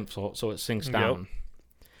that's a nymph, so it sinks down. Yep.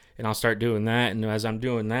 And I'll start doing that, and as I'm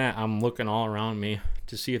doing that, I'm looking all around me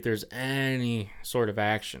to see if there's any sort of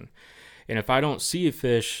action. And if I don't see a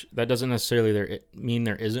fish, that doesn't necessarily mean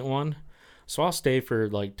there isn't one. So I'll stay for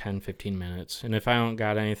like 10, 15 minutes. And if I don't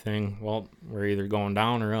got anything, well, we're either going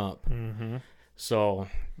down or up. Mm-hmm. So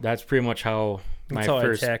that's pretty much how that's how I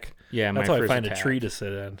attack. Yeah, that's my how first I find attack. a tree to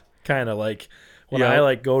sit in. Kind of like when Yeah. I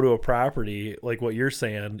like go to a property, like what you're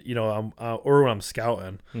saying, you know, I'm or when I'm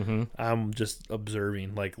scouting, Mm-hmm. I'm just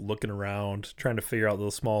observing, like looking around, trying to figure out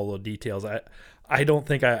those small little details. I don't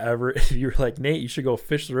think I ever, if you were like, Nate, you should go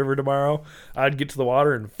fish the river tomorrow, I'd get to the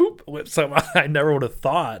water and whoop, whip something. I never would have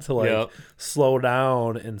thought to like Yep. slow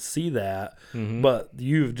down and see that. Mm-hmm. But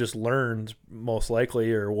you've just learned most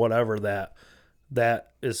likely or whatever that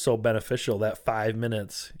is so beneficial. That 5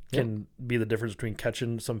 minutes can be the difference between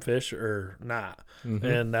catching some fish or not. Mm-hmm.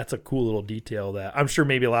 And that's a cool little detail that I'm sure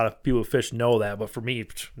maybe a lot of people who fish know that, but for me,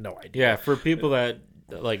 no idea. Yeah, for people that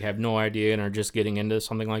like have no idea and are just getting into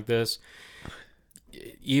something like this,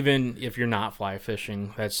 even if you're not fly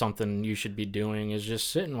fishing, that's something you should be doing is just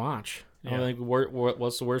sit and watch. Yeah. I think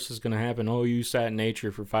what's the worst that's going to happen? Oh, you sat in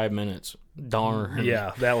nature for 5 minutes. Darn.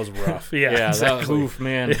 Yeah, that was rough. Yeah, Yeah, exactly. that, oof,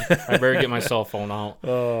 man. I better get my cell phone out.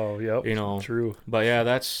 Oh, yep. You know, true. But yeah,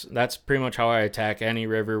 that's pretty much how I attack any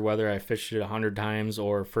river, whether I fished it 100 times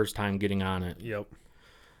or first time getting on it. Yep.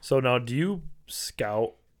 So now, do you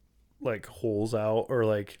scout like holes out or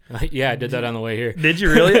like? Yeah, I did that on the way here. Did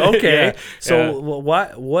you really? Okay. Yeah, So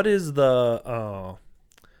what is the?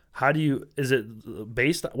 How do you? Is it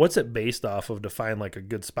based? What's it based off of to find like a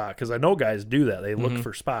good spot? Because I know guys do that. They look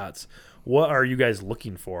for spots. What are you guys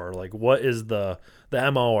looking for? Like, what is the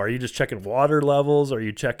MO? Are you just checking water levels? Are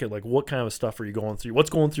you checking like what kind of stuff are you going through? What's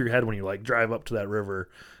going through your head when you like drive up to that river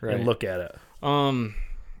Right. and look at it?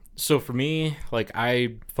 So for me, like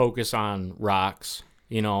I focus on rocks,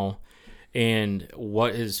 you know, and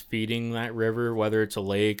what is feeding that river, whether it's a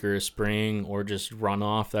lake or a spring or just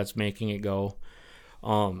runoff that's making it go.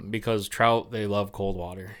 Because trout, they love cold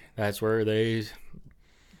water. That's where they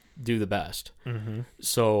do the best. Mm-hmm.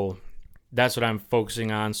 So that's what I'm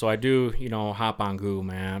focusing on. So I do, you know, hop on Google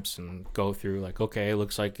Maps and go through like, okay, it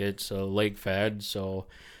looks like it's a lake fed, so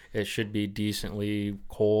it should be decently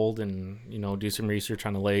cold, and, you know, do some research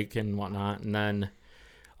on the lake and whatnot. And then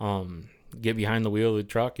get behind the wheel of the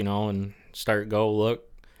truck, you know, and look,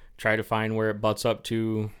 try to find where it butts up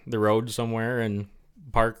to the road somewhere and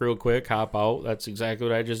park real quick, hop out. That's exactly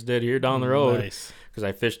what I just did here down the road. Nice. Because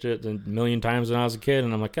I fished it a million times when I was a kid,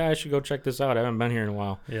 and I'm like, I should go check this out. I haven't been here in a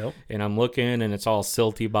while. Yep. And I'm looking, and it's all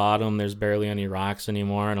silty bottom. There's barely any rocks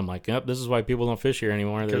anymore. And I'm like, yep, this is why people don't fish here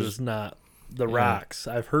anymore. Because it's not the rocks.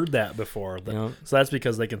 I've heard that before. Yep. So that's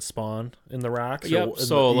because they can spawn in the rocks. Yep. Or,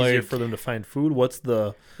 So, easier like, for them to find food. What's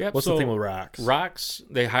the thing with rocks? Rocks,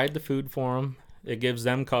 they hide the food for them. It gives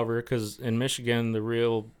them cover, because in Michigan, the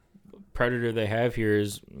real predator they have here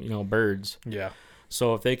is, you know, birds. Yeah.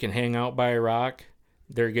 So if they can hang out by a rock,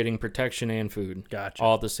 they're getting protection and food. Gotcha.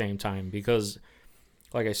 All at the same time, because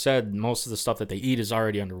like I said, most of the stuff that they eat is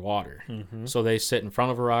already underwater. Mm-hmm. So they sit in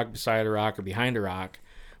front of a rock, beside a rock, or behind a rock.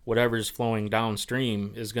 Whatever's flowing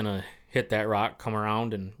downstream is going to hit that rock, come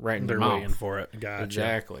around, and right in They're their mouth. waiting for it. Gotcha.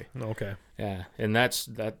 Exactly. Okay. Yeah, and that's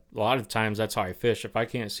a lot of times that's how I fish. If I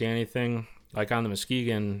can't see anything, like on the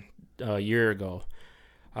Muskegon a year ago,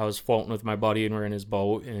 I was floating with my buddy and we're in his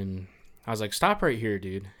boat, and I was like, stop right here,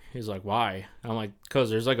 dude. He's like, why? I'm like, because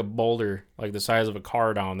there's like a boulder like the size of a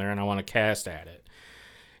car down there, and I want to cast at it.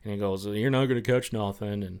 And he goes, you're not going to catch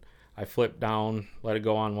nothing. And I flip down, let it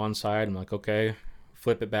go on one side. I'm like, okay.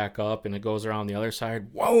 Flip it back up, and it goes around the other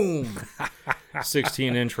side. Boom!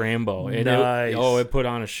 16-inch rainbow. And Nice. it put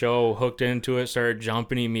on a show, hooked into it, started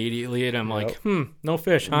jumping immediately, and I'm like, no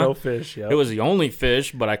fish, huh? No fish, yep. It was the only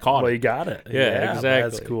fish, but I caught Well, it. you got it. Yeah, exactly.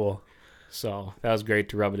 That's cool. So that was great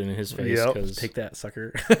to rub it in his face. Yep. 'Cause- Take that,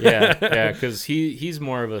 sucker. yeah, because he's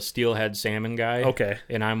more of a steelhead salmon guy. Okay.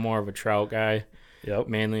 And I'm more of a trout guy, Yep.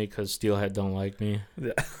 mainly because steelhead don't like me.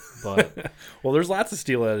 Yeah. But Well, there's lots of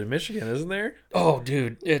steelhead in Michigan, isn't there? oh,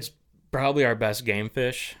 dude, it's probably our best game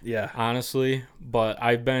fish. Yeah. Honestly, but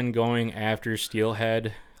I've been going after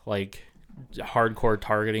steelhead, like hardcore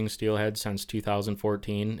targeting steelhead since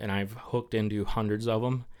 2014, and I've hooked into hundreds of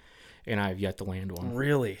them, and I've yet to land one.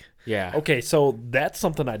 Really? Yeah. Okay, so that's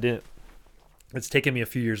something I didn't. It's taken me a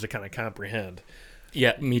few years to kind of comprehend.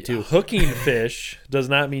 Yeah, me too. Hooking fish does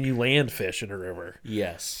not mean you land fish in a river.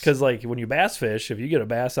 Yes. Because, like, when you bass fish, if you get a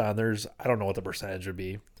bass on, I don't know what the percentage would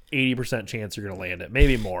be. 80% chance you're gonna land it,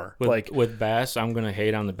 maybe more. With bass, I'm gonna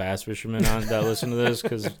hate on the bass fishermen that listen to this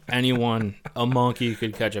because a monkey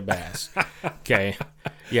could catch a bass. Okay,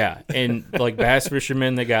 yeah, and like bass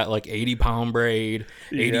fishermen, they got like 80-pound braid,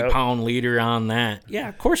 80-pound leader on that. Yeah,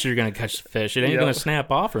 of course you're gonna catch the fish. It ain't gonna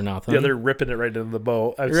snap off or nothing. Yeah, they're ripping it right into the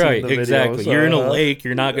boat. I've right, seen the exactly. videos, You're in a lake.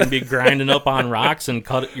 You're not gonna be grinding up on rocks and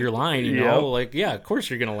cut your line. You know, like of course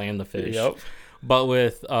you're gonna land the fish. Yep. But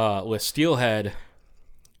with steelhead,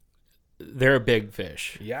 they're a big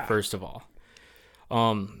fish. Yeah. First of all,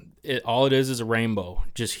 all it is a rainbow,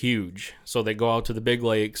 just huge. So they go out to the big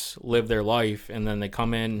lakes, live their life, and then they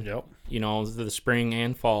come in. Yep. You know, the spring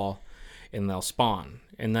and fall, and they'll spawn,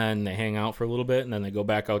 and then they hang out for a little bit, and then they go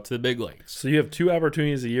back out to the big lakes. So you have 2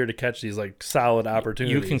 opportunities a year to catch these like solid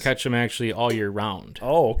opportunities. You can catch them actually all year round.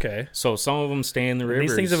 Oh, okay. So some of them stay in the rivers.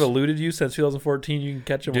 These things have eluded you since 2014. You can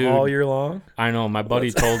catch them Dude, all year long. I know. My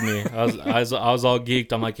buddy told me. I was all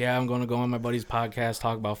geeked. I'm like, yeah, I'm going to go on my buddy's podcast,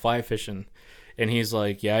 talk about fly fishing. And he's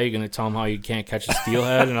like, yeah, you're going to tell him how you can't catch a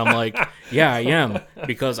steelhead? And I'm like, yeah, I am.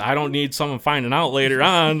 Because I don't need someone finding out later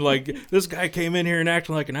on. Like, this guy came in here and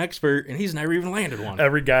acting like an expert, and he's never even landed one.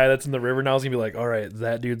 Every guy that's in the river now is going to be like, all right,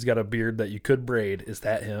 that dude's got a beard that you could braid. Is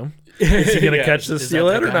that him? Is he going to catch the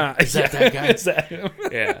steelhead or not? Is that that guy? Is that him?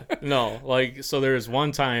 Yeah. No, like, so there was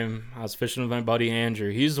one time I was fishing with my buddy Andrew.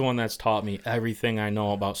 He's the one that's taught me everything I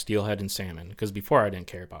know about steelhead and salmon. Because before I didn't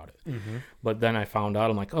care about it. Mm-hmm. But then I found out,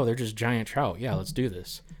 I'm like, oh, they're just giant trout. Yeah, let's do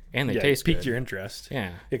this. And they taste piqued good. your interest.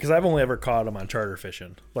 Yeah. Because I've only ever caught them on charter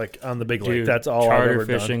fishing, like on the big lake. Dude, That's all I've charter ever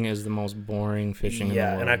fishing done. is the most boring fishing in the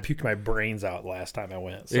Yeah, world. and I puked my brains out last time I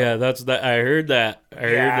went. So. Yeah, that's that. I heard that. I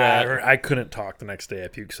heard that. I couldn't talk the next day. I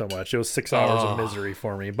puked so much. It was 6 hours of misery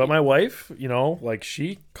for me. But my wife, you know, like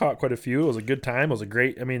she caught quite a few. It was a good time. It was a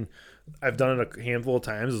great. I mean, I've done it a handful of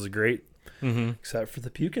times. It was a great, except for the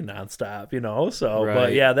puking nonstop, you know. So, Right.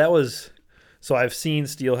 but yeah, that was. So I've seen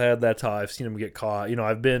steelhead. That's how I've seen them get caught. You know,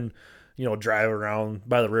 I've been, you know, drive around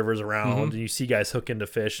by the rivers around, and you see guys hook into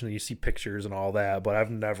fish, and you see pictures and all that. But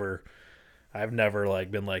I've never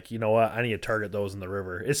like been like, you know what, I need to target those in the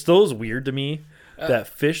river. It still is weird to me that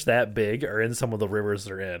fish that big are in some of the rivers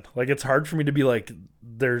they're in. Like, it's hard for me to be like,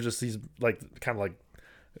 there's just these like kind of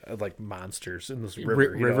like monsters in this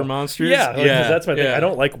river. River monsters? Yeah, like, 'cause that's my thing. yeah. I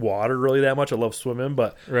don't like water really that much. I love swimming,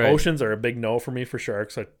 but Right. oceans are a big no for me for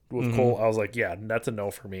sharks. Like with Cole, I was like, yeah, that's a no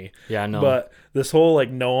for me. Yeah, I know. But this whole like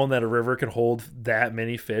knowing that a river can hold that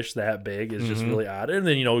many fish that big is just really odd. And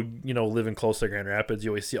then you know, living close to Grand Rapids,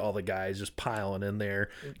 you always see all the guys just piling in there,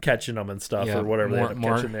 catching them and stuff or whatever they end up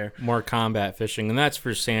catching there. More combat fishing, and that's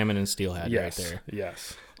for salmon and steelhead right there.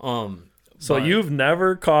 Yes. So You've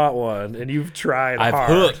never caught one, and you've tried I've hard.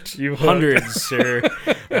 hooked You've hundreds, sir.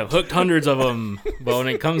 I've hooked hundreds of them. But when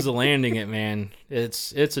it comes to landing it, man,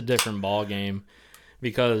 it's a different ball game.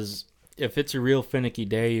 Because if it's a real finicky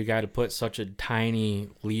day, you got to put such a tiny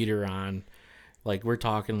leader on. Like, we're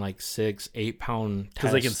talking like 6-8 pound test.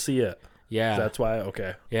 Because they can see it. Yeah. That's why?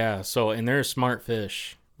 Okay. Yeah. So, and they're smart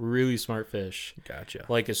fish. Really smart fish. Gotcha.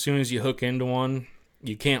 Like, as soon as you hook into one,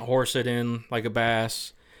 you can't horse it in like a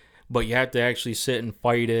bass. But you have to actually sit and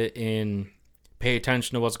fight it and pay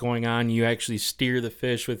attention to what's going on. You actually steer the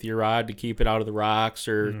fish with your rod to keep it out of the rocks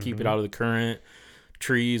or keep it out of the current,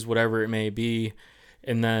 trees, whatever it may be.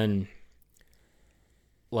 And then,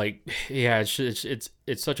 like, yeah, it's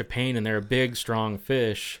such a pain, and they're a big, strong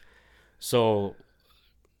fish. So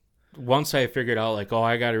once I figured out, like, oh,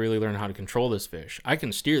 I got to really learn how to control this fish. I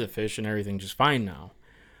can steer the fish and everything just fine now.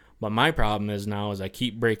 But my problem is I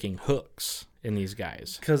keep breaking hooks in these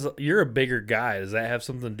guys. Because you're a bigger guy. Does that have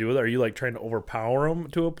something to do with it? Are you like trying to overpower them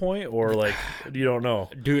to a point, or like you don't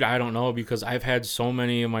know? Dude, I don't know, because I've had so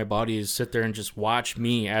many of my buddies sit there and just watch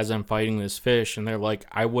me as I'm fighting this fish, and they're like,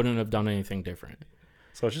 I wouldn't have done anything different.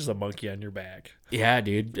 So it's just a monkey on your back. Yeah,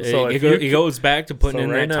 dude. So It goes back to putting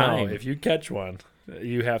in right that now, time. if you catch one,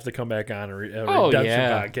 you have to come back on a redemption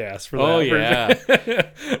podcast for that. Oh,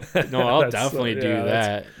 yeah. No, I'll That's definitely do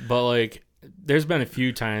that. But, like, there's been a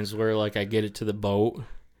few times where, like, I get it to the boat,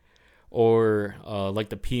 or, like,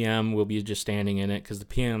 the PM will be just standing in it, because the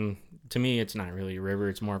PM, to me, it's not really a river.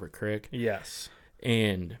 It's more of a creek. Yes.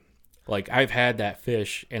 And, like, I've had that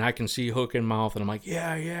fish, and I can see hook in mouth, and I'm like,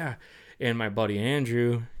 yeah. And my buddy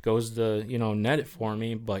Andrew goes to, net it for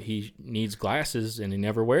me, but he needs glasses, and he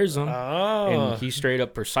never wears them. Oh. And he straight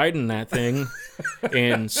up Poseidon that thing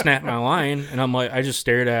and snapped my line. And I'm like, I just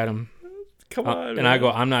stared at him. Come on. And I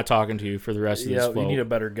go, I'm not talking to you for the rest of this float. You need a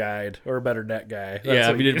better guide or a better net guy.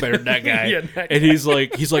 We need a better net guy. Net and he's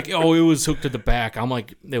like, oh, it was hooked to the back. I'm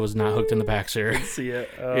like, it was not hooked in the back, sir. See it.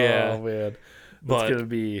 Oh, Yeah. man. But- That's going to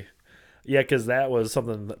be... Yeah, because that was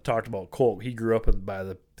something that talked about Colt. He grew up by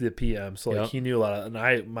the the PM. So like Yep. he knew a lot of,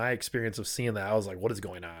 and my experience of seeing that, I was like, what is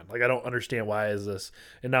going on? Like, I don't understand, why is this?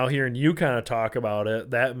 And now hearing you kind of talk about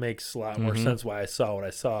it, that makes a lot more sense why I saw what I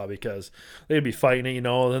saw, because they'd be fighting it,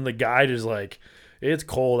 and then the guy just like, it's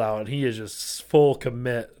cold out and he is just full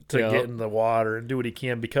commit to get in the water and do what he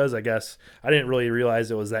can, because I guess I didn't really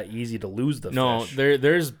realize it was that easy to lose the fish.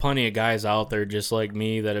 There's plenty of guys out there just like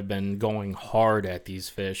me that have been going hard at these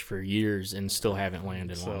fish for years and still haven't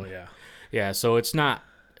landed one. So Yeah, so it's not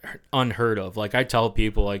unheard of. Like, I tell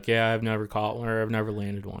people, like, yeah, I've never caught one or I've never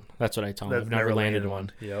landed one. That's what I tell them. I've never landed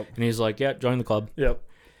one. Yep. And he's like, yeah, join the club. Yep.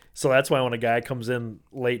 So that's why when a guy comes in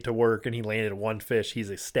late to work and he landed one fish,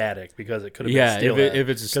 he's ecstatic, because it could have been steelhead. If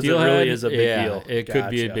it's a because steelhead, it really is a big deal. It could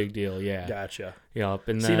be a big deal. Yeah. Gotcha. Yep.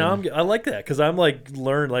 And See, now I like that, because I'm like,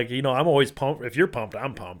 I'm always pumped. If you're pumped,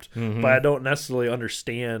 I'm pumped. But I don't necessarily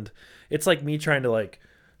understand. It's like me trying to, like,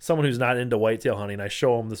 someone who's not into whitetail hunting, I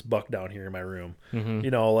show them this buck down here in my room.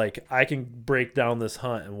 Like, I can break down this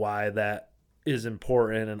hunt and why that is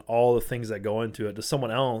important and all the things that go into it. To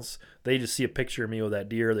someone else, they just see a picture of me with that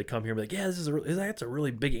deer, they come here and be like, yeah, that's a really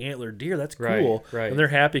big antler deer, that's cool. Right. And they're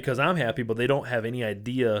happy because I'm happy, but they don't have any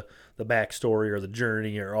idea the backstory or the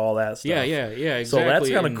journey or all that stuff. Yeah, exactly. So that's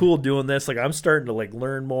kind of cool doing this. Like, I'm starting to like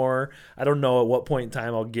learn more. I don't know at what point in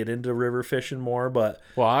time I'll get into river fishing more, but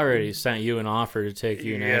well, I already sent you an offer to take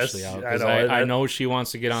you and Ashley out, because I know she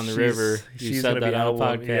wants to get on the river. You said that on a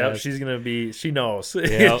podcast. Yep, she's gonna be. She knows.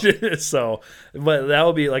 Yep. So, but that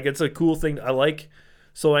would be like, it's a cool thing. I like.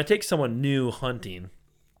 So when I take someone new hunting,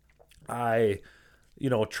 I,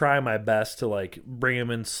 try my best to like bring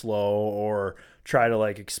them in slow, or try to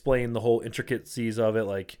like explain the whole intricacies of it.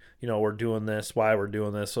 Like, we're doing this, why we're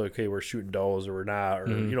doing this. So, okay, we're shooting does or we're not,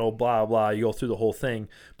 or blah, blah. You go through the whole thing,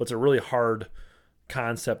 but it's a really hard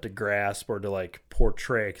concept to grasp or to like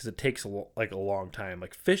portray, because it takes a long time.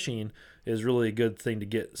 Like, fishing is really a good thing to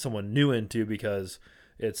get someone new into, because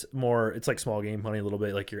it's like small game hunting a little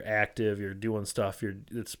bit. Like, you're active, you're doing stuff,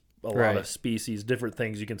 it's a lot of species, different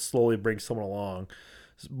things. You can slowly bring someone along.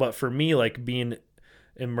 But for me, like, being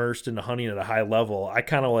immersed into hunting at a high level, I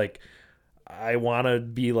kind of like, I want to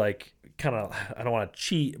be like, I don't want to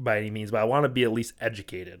cheat by any means, but I want to be at least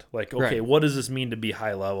educated. Like, okay, what does this mean to be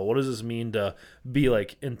high level? What does this mean to be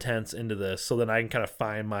like intense into this? So then I can kind of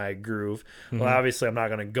find my groove. Well, obviously I'm not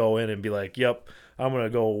going to go in and be like, yep, I'm going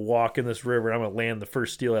to go walk in this river and I'm going to land the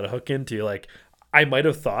first steelhead I hook into. Like, I might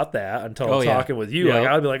have thought that until talking with you. Like,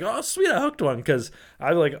 I'd be like, oh, sweet, I hooked one. Because I'd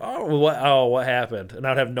be like, what happened? And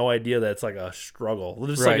I'd have no idea that it's like a struggle.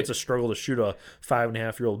 Just like it's a struggle to shoot a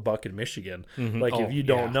 5.5-year-old buck in Michigan. Like, if you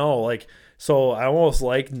don't know, like, so I almost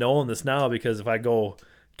like knowing this now, because if I go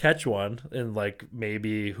catch one and like,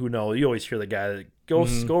 maybe, who knows, you always hear the guy that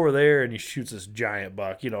goes go over there and he shoots this giant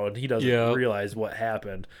buck, and he doesn't realize what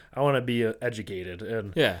happened. I want to be educated.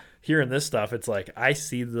 And hearing this stuff, it's like, I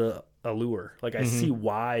see the allure. Like, I see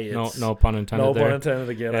why it's no pun intended. No pun intended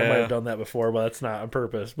again. I might have done that before, but that's not on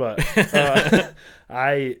purpose. But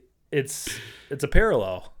it's a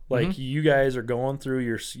parallel. Like, you guys are going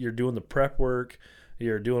through, you're doing the prep work,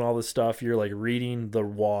 you're doing all this stuff, you're like reading the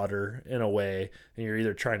water in a way, and you're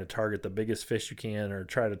either trying to target the biggest fish you can or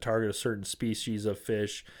try to target a certain species of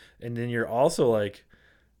fish. And then you're also like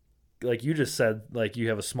you just said, like, you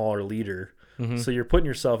have a smaller leader, so you're putting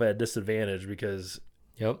yourself at a disadvantage because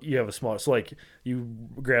you have a small, so like, you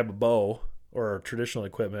grab a bow or traditional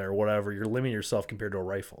equipment or whatever, you're limiting yourself compared to a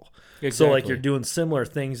rifle. Exactly. So like, you're doing similar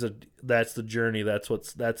things. That's the journey. That's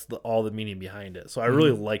all the meaning behind it. So I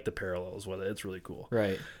really like the parallels with it. It's really cool.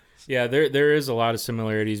 Right. Yeah. There is a lot of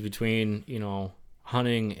similarities between,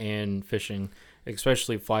 hunting and fishing,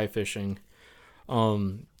 especially fly fishing.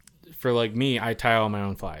 For like me, I tie all my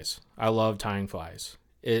own flies. I love tying flies.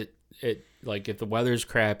 It like, if the weather's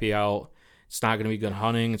crappy out, it's not going to be good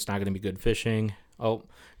hunting. It's not going to be good fishing. Oh,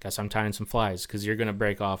 guess I'm tying some flies, because you're going to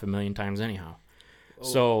break off a million times anyhow.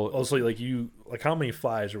 So like, how many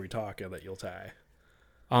flies are we talking that you'll tie?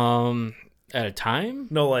 At a time?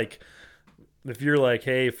 No, like, if you're like,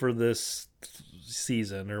 hey, for this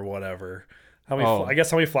season or whatever, how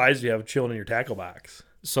many flies do you have chilling in your tackle box?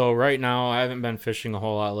 So right now, I haven't been fishing a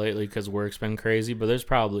whole lot lately because work's been crazy, but there's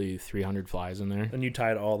probably 300 flies in there. And you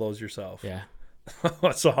tied all those yourself? Yeah.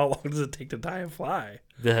 So how long does it take to tie a fly?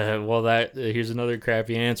 Here's another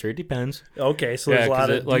crappy answer. It depends. Okay, so there's a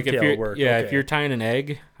lot of detail work. Yeah, if you're tying an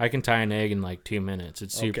egg, I can tie an egg in like 2 minutes.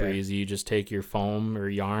 It's super easy. You just take your foam or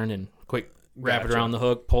yarn and quick wrap it around the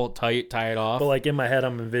hook, pull it tight, tie it off. But like, in my head,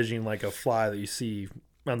 I'm envisioning like a fly that you see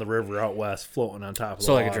on the river out west floating on top of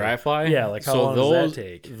the water. Like a dry fly? Yeah, like how long does that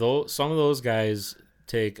take? Some of those guys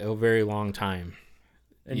take a very long time.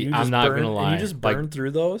 And you I'm just not burn, gonna lie. And you just burn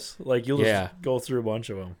through those? Like, you'll just go through a bunch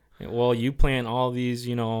of them. Well, you plant all these,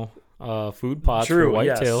 food plots for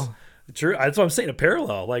whitetail. Yes. True. That's what I'm saying. A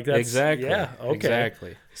parallel. Like, that's... Exactly. Yeah, okay.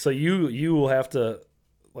 Exactly. So you will have to...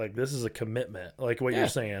 Like, this is a commitment, like what you're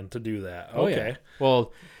saying, to do that. Okay. Yeah.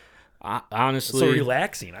 Well, honestly... So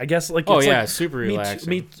relaxing. I guess, like... It's like super relaxing.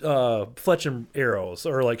 Me fletching arrows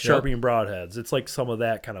or, like, sharpening broadheads. It's like some of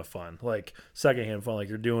that kind of fun. Like, secondhand fun. Like,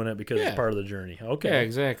 you're doing it because it's part of the journey. Okay. Yeah,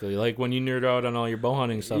 exactly. Like, when you nerd out on all your bow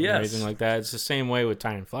hunting stuff and everything like that, it's the same way with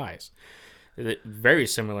tying flies. Very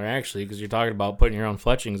similar, actually, because you're talking about putting your own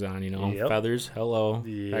fletchings on, feathers. Hello.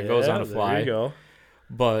 That goes on a fly. There you go.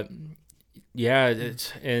 But... Yeah,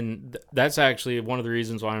 that's actually one of the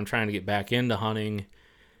reasons why I'm trying to get back into hunting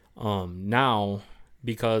now,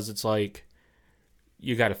 because it's like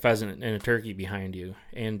you got a pheasant and a turkey behind you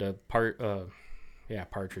and a partridge.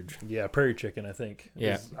 Yeah, prairie chicken, I think.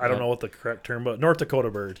 Yeah. I don't know what the correct term, but North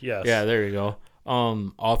Dakota bird, yes. Yeah, there you go.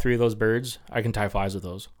 All three of those birds, I can tie flies with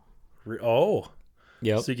those. Oh.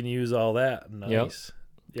 Yep. So you can use all that. Nice. Yep.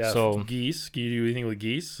 Yeah, so geese. Can you do anything with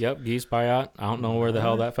geese? Yep, geese Biot. I don't know where the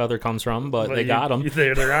hell that feather comes from, but they got them.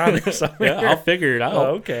 They're on there somewhere. Yeah, I'll figure it out. Oh,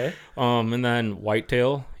 okay. And then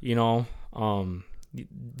whitetail,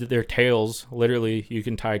 their tails, literally, you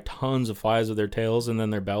can tie tons of flies with their tails, and then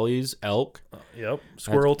their bellies, elk. Yep,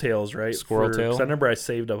 squirrel tails, right? Squirrel tail. I remember I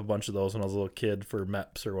saved up a bunch of those when I was a little kid for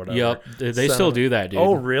MEPS or whatever. Yep, they still do that, dude.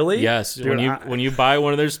 Oh, really? Yes. Dude, when you buy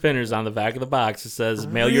one of their spinners, on the back of the box, it says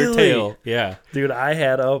 "Mail your tail." Yeah, dude, I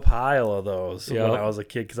had a pile of those when I was a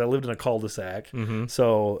kid because I lived in a cul-de-sac. Mm-hmm.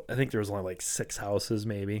 So I think there was only like 6 houses,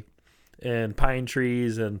 maybe, and pine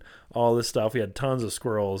trees and all this stuff. We had tons of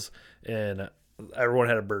squirrels, and everyone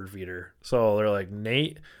had a bird feeder. So they're like,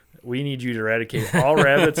 Nate, we need you to eradicate all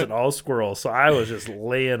rabbits and all squirrels. So I was just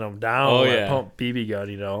laying them down with a pump BB gun,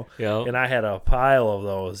 Yep. And I had a pile of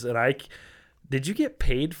those. And did you get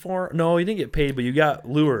paid for? No, you didn't get paid, but you got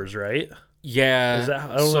lures, right? Yeah.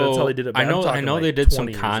 I don't know if that's how they did it. I know like they did some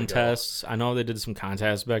 20 years contests. I know they did some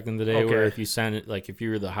contests back in the day where if you send it, like if you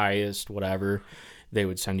were the highest, whatever, they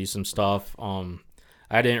would send you some stuff.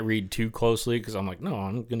 I didn't read too closely because I'm like, no,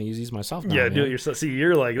 I'm going to use these myself now. Yeah, do it yourself. See,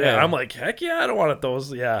 you're like that. I'm like, heck yeah, I don't want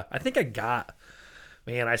those. Yeah, I think I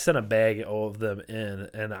sent a bag of them in,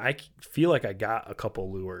 and I feel like I got a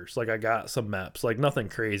couple lures. Like, I got some MEPS, like nothing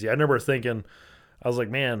crazy. I remember thinking, I was like,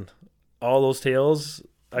 man, all those tails,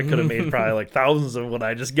 I could have made probably like thousands of what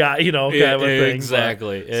I just got, kind of a thing.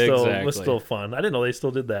 Exactly. It was still fun. I didn't know they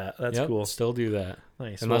still did that. That's cool. Still do that.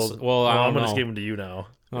 Nice. Unless, I'm going to give them to you now.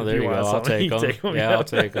 Oh, there you go. I'll take them. Yeah, I'll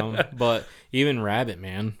take them. But even rabbit,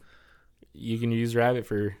 man, you can use rabbit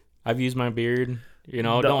for. I've used my beard. It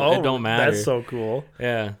don't matter. That's so cool.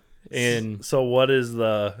 Yeah. And so,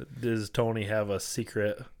 does Tony have a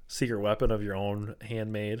secret weapon of your own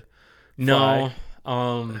handmade? No.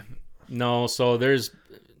 No. So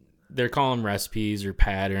they're calling them recipes or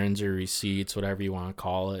patterns or receipts, whatever you want to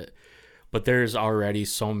call it. But there's already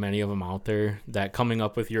so many of them out there that coming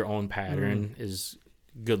up with your own pattern is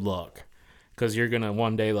good luck, because you're gonna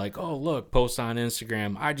one day like, oh look, post on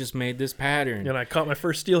Instagram, I just made this pattern and I caught my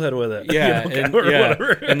first steelhead with it.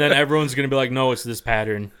 And then everyone's gonna be like, no, it's this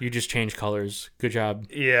pattern, you just change colors, good job.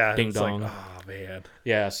 Ding dong. Like, oh man.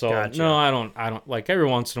 Yeah, so gotcha. No, I don't like, every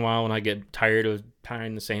once in a while when I get tired of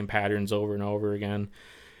tying the same patterns over and over again,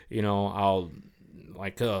 I'll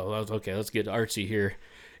like, oh okay, let's get artsy here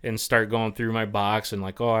and start going through my box and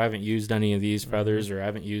like, oh, I haven't used any of these feathers or I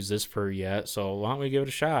haven't used this fur yet, so why don't we give it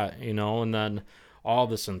a shot, and then all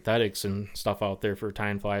the synthetics and stuff out there for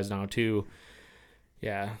tying flies now too.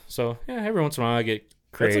 Yeah, so yeah, every once in a while I get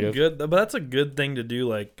creative. That's a good thing to do,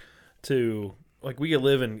 like we could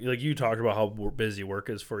live in, like you talked about how busy work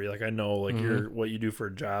is for you. Like I know, like what you do for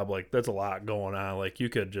a job, like that's a lot going on. Like you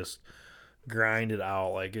could just grind it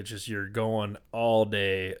out, like it's just you're going all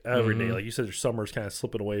day every day. Like you said, your summer's kind of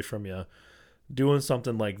slipping away from you. Doing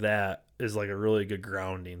something like that is like a really good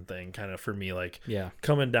grounding thing kind of for me, like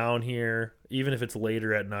coming down here, even if it's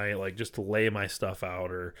later at night, like just to lay my stuff out,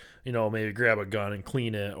 or maybe grab a gun and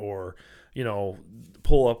clean it, or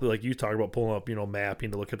pull up, like you talked about pulling up, mapping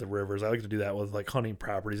to look at the rivers. I like to do that with like hunting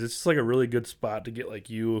properties. It's just like a really good spot to get like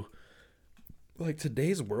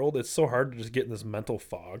today's world, it's so hard to just get in this mental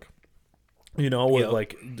fog. With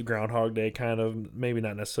like the Groundhog Day kind of, maybe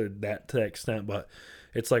not necessarily that to that extent, but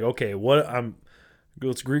it's like, okay,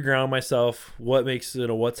 let's reground myself. What makes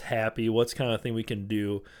what's happy? What's kind of thing we can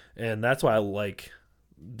do? And that's why I like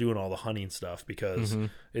doing all the hunting stuff, because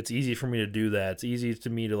it's easy for me to do that. It's easy to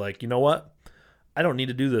me to like, you know what? I don't need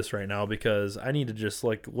to do this right now because I need to just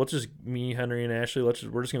like, let's just, me, Henry, and Ashley, we're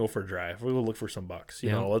just gonna go for a drive. We're gonna look for some bucks,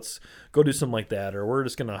 you know, let's go do something like that. Or we're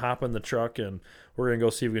just gonna hop in the truck and we're gonna go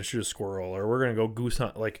see if we can shoot a squirrel, or we're gonna go goose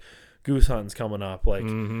hunt. Like, goose hunting's coming up. Like,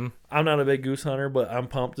 I'm not a big goose hunter, but I'm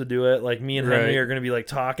pumped to do it. Like, me and Henry are gonna be like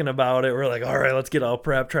talking about it. We're like, all right, let's get all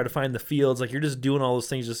prepped, try to find the fields. Like, you're just doing all those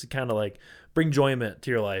things just to kind of like bring enjoyment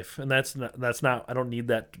to your life. And that's not I don't need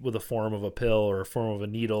that with a form of a pill or a form of a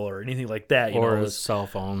needle or anything like that, or a cell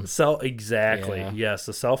phone. Exactly. Yes,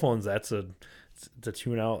 the cell phones, it's a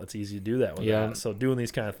tune out. It's easy to do that with that. So doing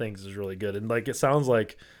these kind of things is really good. And like, it sounds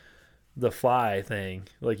like the fly thing,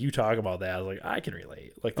 like you talk about that, I was like, I can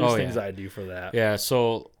relate. Like, there's things I do for that. Yeah,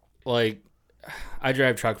 so like I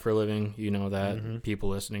drive truck for a living, you know that. People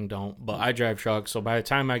listening don't, but I drive truck. So by the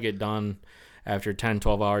time I get done after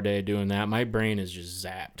 10-12 hour day doing that, my brain is just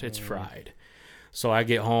zapped. It's fried. So I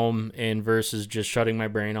get home, and versus just shutting my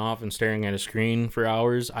brain off and staring at a screen for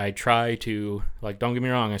hours, I try to, like, don't get me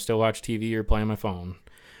wrong, I still watch TV or play on my phone,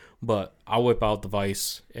 but I'll whip out the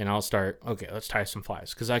vise and I'll start, okay, let's tie some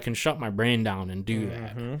flies, because I can shut my brain down and do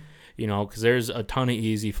that, you know, because there's a ton of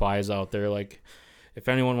easy flies out there. Like, if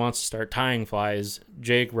anyone wants to start tying flies,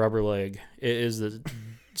 Jake Rubberleg, it is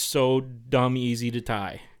so dumb easy to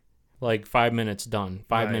tie. Like 5 minutes done,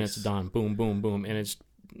 5 minutes done, boom, boom, boom, and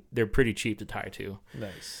they're pretty cheap to tie too.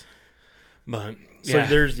 Nice. But so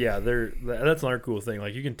that's another cool thing.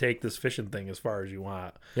 Like, you can take this fishing thing as far as you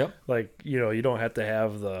want. Yep. Like, you know, you don't have to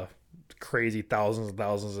have the crazy thousands and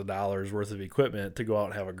thousands of dollars worth of equipment to go out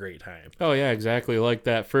and have a great time. Oh yeah, exactly. Like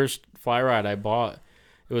that first fly rod I bought,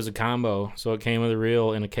 it was a combo, so it came with a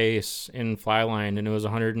reel and a case and fly line, and it was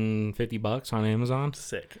 $150 on Amazon.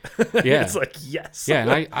 Sick. Yeah. It's like, yes. Yeah,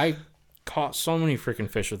 and I caught so many freaking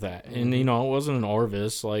fish with that. And, you know, it wasn't an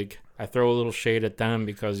Orvis. Like, I throw a little shade at them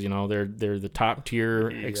because, you know, they're the top tier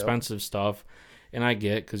expensive stuff. And I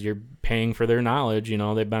get, because you're paying for their knowledge. You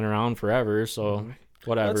know, they've been around forever, so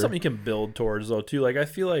whatever. That's something you can build towards, though, too. Like, I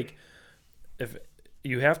feel like if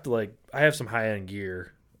you have to, like, I have some high-end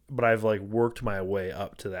gear, but I've, like, worked my way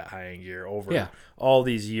up to that high-end gear over all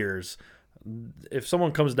these years. If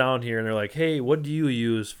someone comes down here and they're like, hey, what do you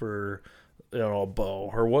use for, you know, a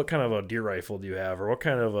bow, or what kind of a deer rifle do you have, or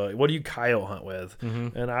what do you coyote hunt with?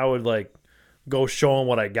 And I would like go show them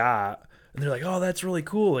what I got, and they're like, oh, that's really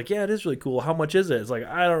cool. Like, yeah, it is really cool. How much is it? It's like,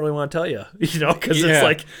 I don't really want to tell you, you know, because it's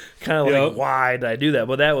like kind of like, why did I do that?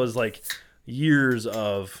 But that was like years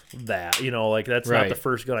of that, you know, like that's not the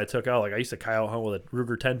first gun I took out. Like, I used to coyote hunt with a Ruger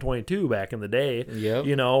 1022 back in the day,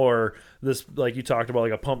 you know, or this, like you talked about,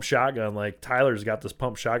 like a pump shotgun. Like, Tyler's got this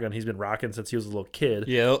pump shotgun he's been rocking since he was a little kid,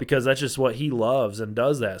 because that's just what he loves and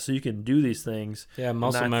does that. So you can do these things,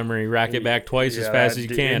 muscle memory, rack it back twice as fast as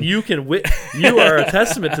you can, and you can you are a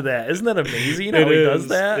testament to that. Isn't that amazing how he does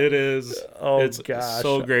that? It is. Oh, it's gosh,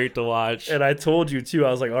 so great to watch. And I told you too,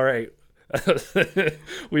 I was like, all right,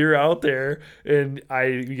 we were out there, and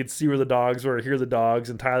you could see where the dogs were, hear the dogs,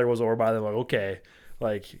 and Tyler was over by them. Like, okay,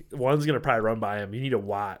 like, one's gonna probably run by him. You need to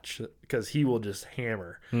watch, because he will just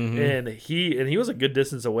hammer. And he was a good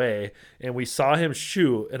distance away, and we saw him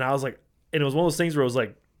shoot, and I was like, and it was one of those things where it was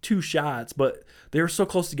like 2 shots, but they were so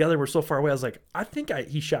close together, we're so far away. I was like, I think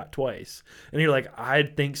he shot twice, and you're like, I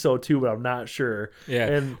think so too, but I'm not sure.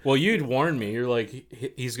 And well, you'd warned me. You're like,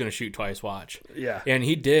 he's gonna shoot twice. Watch. Yeah, and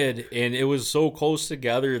he did, and it was so close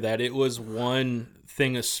together that it was one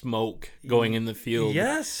thing of smoke going in the field.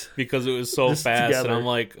 Yes, because it was so just fast, together. And I'm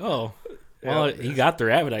like, oh. Well, he got the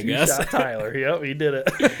rabbit, I guess. Shot Tyler. Yep, he did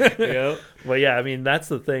it. But yeah, I mean, that's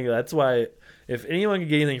the thing. That's why, if anyone can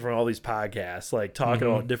get anything from all these podcasts, like talking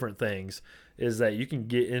about different things, is that you can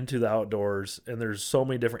get into the outdoors, and there's so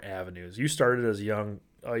many different avenues. You started as a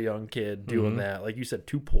young kid doing that, like you said,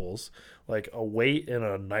 2 pulls, like a weight and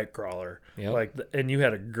a night crawler. Like, and you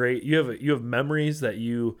had you have memories that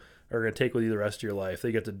you are gonna take with you the rest of your life.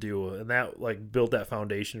 They get to do, and that like built that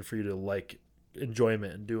foundation for you to like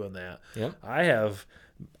enjoyment in doing that.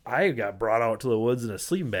 I got brought out to the woods in a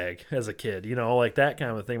sleeping bag as a kid, you know, like that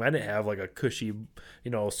kind of thing. I didn't have like a cushy,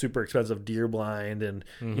 you know, super expensive deer blind and,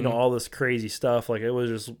 you know, all this crazy stuff. Like, it was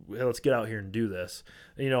just, hey, let's get out here and do this,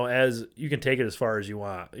 you know, as you can take it as far as you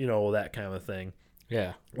want, you know, that kind of thing.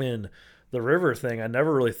 Yeah. And the river thing, I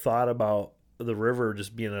never really thought about the river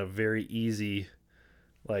just being a very easy,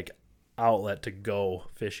 like, outlet to go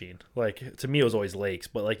fishing. Like, to me, it was always lakes,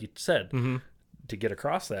 but like you said, to get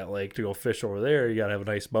across that lake to go fish over there, you gotta have a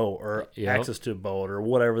nice boat or access to a boat or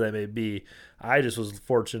whatever that may be. I just was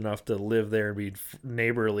fortunate enough to live there and be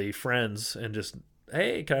neighborly friends and just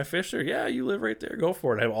hey, can I fish there? Yeah, you live right there. Go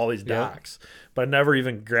for it. I have all these docks. But I never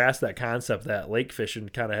even grasped that concept that lake fishing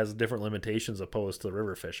kind of has different limitations opposed to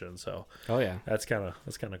river fishing. So that's kind of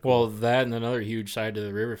cool. Well, that and another huge side to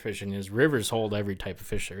the river fishing is rivers hold every type of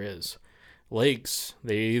fish there is. Lakes,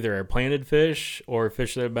 they either are planted fish or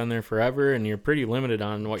fish that have been there forever, and you're pretty limited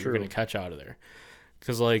on what you're going to catch out of there.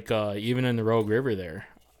 Because, like, even in the Rogue River there,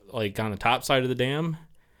 like on the top side of the dam,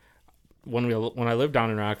 when I lived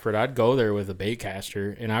down in Rockford, I'd go there with a bait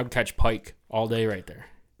caster, and I would catch pike all day right there.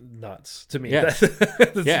 Nuts to me. Yeah.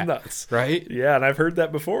 That's nuts. Right? Yeah, and I've heard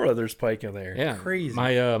that before. There's pike in there. Yeah. Crazy.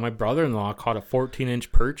 My brother-in-law caught a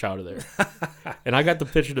 14-inch perch out of there. And I got the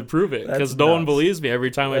picture to prove it because no one believes me every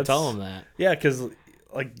time I tell them that. Yeah, because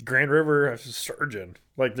like Grand River has sturgeon.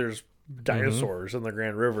 Like there's dinosaurs in the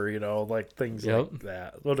Grand River, you know, like things like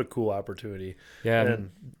that. What a cool opportunity. Yeah, and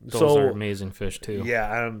those are amazing fish too.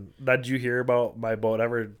 Yeah, did you hear about my boat?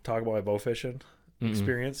 Ever talk about my bow fishing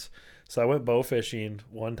experience? So I went bow fishing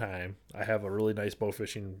one time. I have a really nice bow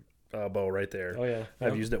fishing bow right there. Oh yeah,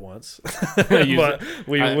 I've used it once. But we got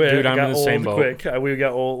old quick. We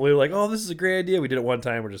got old. We were like, oh, this is a great idea. We did it one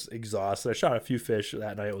time. We're just exhausted. I shot a few fish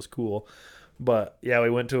that night. It was cool. But yeah, we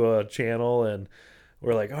went to a channel and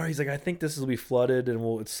we're like, oh, he's like, I think this will be flooded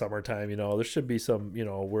and it's summertime. You know, there should be some. You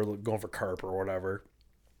know, we're going for carp or whatever.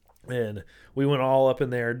 And we went all up in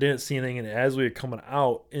there, didn't see anything. And as we were coming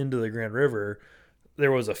out into the Grand River,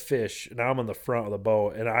 there was a fish, and I'm on the front of the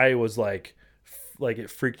boat, and I was like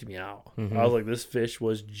it freaked me out. I was like, this fish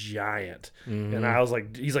was giant. And I was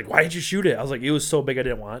like, he's like, why did you shoot it? I was like, it was so big I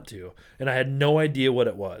didn't want to. And I had no idea what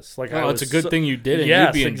it was. Like, it's a good thing you didn't.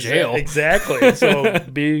 You'd be in jail. Exactly. So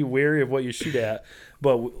be wary of what you shoot at.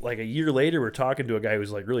 But like a year later, we're talking to a guy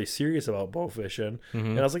who's like really serious about bow fishing.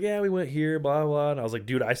 And I was like, yeah, we went here, blah, blah. And I was like,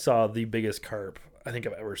 dude, I saw the biggest carp I think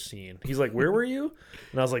I've ever seen. He's like, where were you?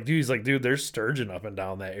 And I was like, dude, there's sturgeon up and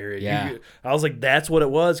down that area. Yeah. I was like, that's what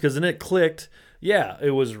it was. Because then it clicked. Yeah, it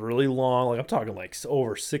was really long. Like I'm talking like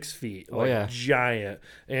over 6 feet. Like giant.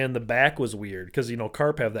 And the back was weird because, you know,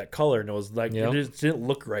 carp have that color and it was like, it just didn't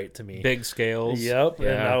look right to me. Big scales. Yep. Yeah.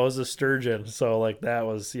 And that was a sturgeon. So like that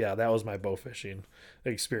was my bow fishing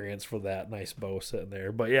experience for that nice bow sitting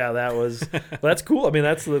there. But yeah, that's cool. I mean,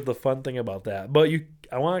 that's the fun thing about that. But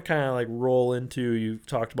I want to kind of like roll into, you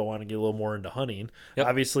talked about wanting to get a little more into hunting. Yep.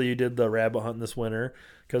 Obviously you did the rabbit hunting this winter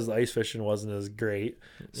because the ice fishing wasn't as great.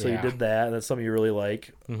 So you did that, and that's something you really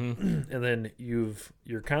like. And then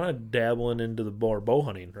you're kind of dabbling into the more bow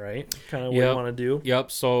hunting, right? Kind of what you want to do. Yep.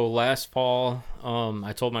 So last fall,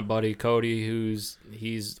 I told my buddy Cody,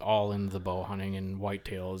 he's all into the bow hunting, and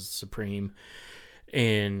whitetail is supreme.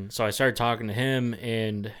 And so I started talking to him,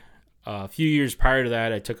 and a few years prior to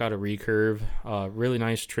that, I took out a recurve, really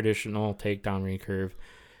nice traditional takedown recurve,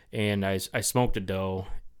 and I smoked a doe,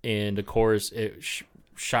 and of course it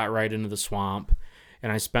shot right into the swamp,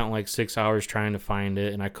 and I spent like 6 hours trying to find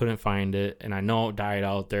it, and I couldn't find it, and I know it died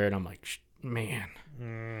out there, and I'm like, man.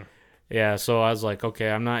 Yeah, so I was like,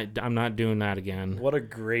 okay, I'm not doing that again. What a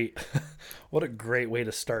great way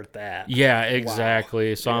to start that. Yeah, exactly.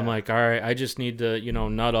 Wow. So I'm like, all right, I just need to,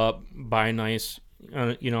 nut up, buy a nice,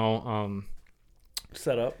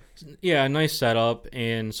 setup. Yeah, a nice setup.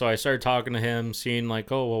 And so I started talking to him, seeing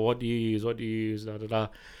like, oh, well, what do you use, da da da.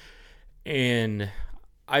 And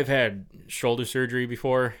I've had shoulder surgery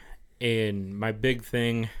before, and my big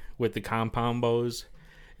thing with the compound bows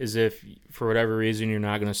is if for whatever reason you're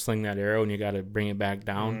not going to sling that arrow and you got to bring it back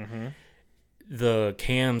down, the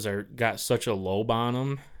cams got such a lobe on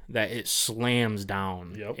them that it slams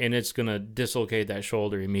down, and it's going to dislocate that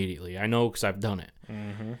shoulder immediately. I know because I've done it.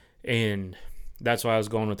 And that's why I was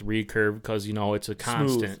going with the recurve, because it's a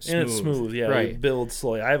constant smooth. And it's smooth, yeah. Right. It builds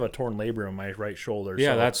slowly. I have a torn labrum in my right shoulder.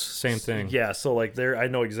 Yeah, so, that's the same thing. Yeah, so like I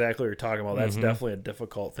know exactly what you're talking about. That's definitely a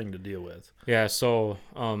difficult thing to deal with. Yeah, so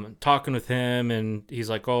talking with him, and he's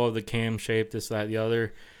like, oh, the cam shape, this, that, the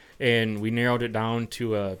other. And we narrowed it down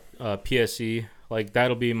to a PSE. Like,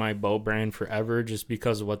 that'll be my bow brand forever, just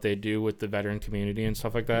because of what they do with the veteran community and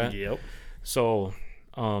stuff like that. Yep. So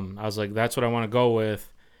I was like, that's what I want to go with.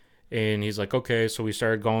 And he's like, okay. So we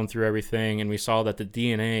started going through everything, and we saw that the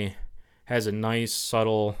DNA has a nice,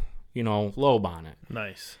 subtle, lobe on it.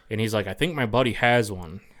 Nice. And he's like, I think my buddy has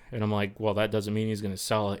one. And I'm like, well, that doesn't mean he's going to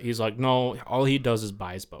sell it. He's like, no, all he does is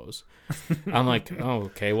buys bows. I'm like, oh,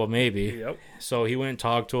 okay, well, maybe. Yep. So he went and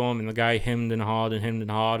talked to him, and the guy hemmed and hawed.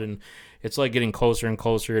 And it's like getting closer and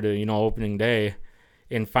closer to, opening day.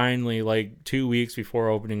 And finally, like 2 weeks before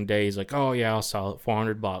opening day, he's like, oh, yeah, I'll sell it,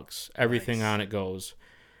 $400. Everything on it goes.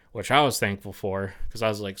 Which I was thankful for, because I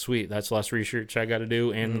was like, sweet, that's less research I got to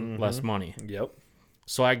do and less money. Yep.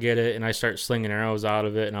 So I get it, and I start slinging arrows out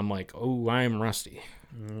of it, and I'm like, oh, I'm rusty.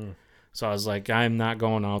 So I was like, I'm not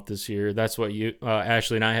going out this year. That's what you,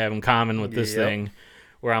 Ashley and I have in common with this thing,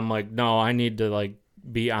 where I'm like, no, I need to like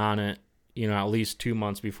be on it, at least 2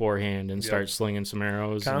 months beforehand and start slinging some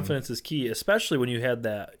arrows. Confidence is key, especially when you had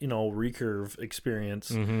that, recurve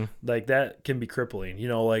experience. Like that can be crippling,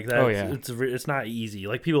 like that. It's not easy.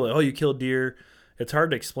 Like people are like, oh, you killed deer. It's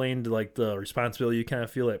hard to explain to like the responsibility. You kind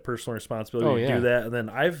of feel that personal responsibility to do that. And then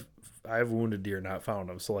I've wounded deer, not found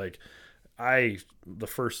them. So like the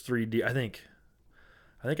first 3 deer, I think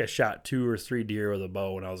I shot 2 or 3 deer with a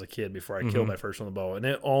bow when I was a kid before I killed my first one with a bow.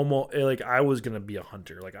 And I was going to be a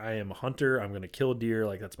hunter. Like I am a hunter. I'm going to kill deer.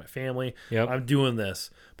 Like that's my family. Yep. I'm doing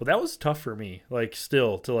this. But that was tough for me. Like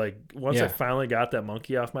still to like, once I finally got that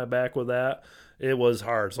monkey off my back with that, it was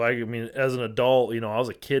hard. So I mean, as an adult, I was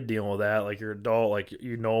a kid dealing with that. Like you're adult, like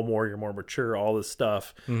more, you're more mature, all this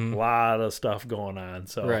stuff, a lot of stuff going on.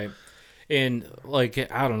 So right. And like,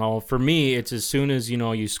 I don't know, for me, it's as soon as,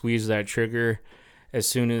 you squeeze that trigger, as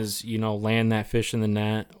soon as, land that fish in the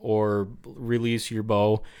net or release your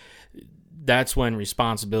bow, that's when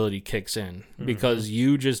responsibility kicks in because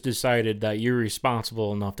you just decided that you're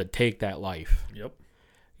responsible enough to take that life. Yep.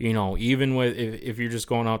 Even with if you're just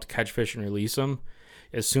going out to catch fish and release them,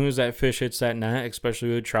 as soon as that fish hits that net, especially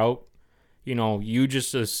with trout, you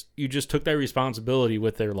just took that responsibility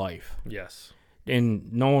with their life. Yes.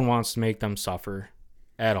 And no one wants to make them suffer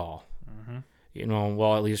at all.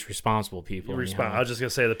 Well, at least responsible people. I was just going to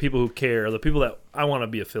say the people who care, the people that I want to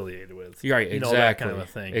be affiliated with. Right, exactly. That kind of a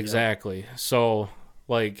thing. Exactly. So,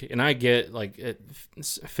 like, and I get, like,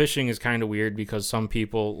 fishing is kind of weird because some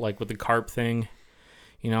people, like with the carp thing,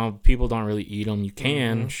 people don't really eat them. You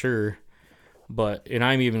can, sure. But, and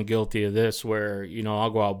I'm even guilty of this where, I'll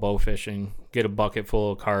go out bow fishing, get a bucket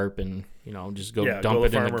full of carp and, just go dump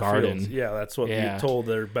it in the garden. Fields. Yeah, that's what you're told.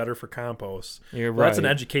 They're better for compost. You're right. That's an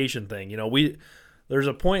education thing. There's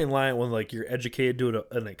a point in line when like you're educated to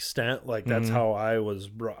an extent. Like that's how I was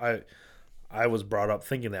I was brought up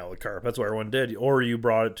thinking that with carp. That's what everyone did. Or you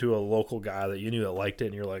brought it to a local guy that you knew that liked it,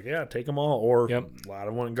 and you're like, yeah, take them all. Or a lot of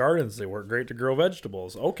them went in gardens. They work great to grow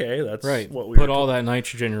vegetables. Okay, that's right. What we put all that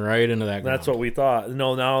nitrogen right into that. That's what we thought.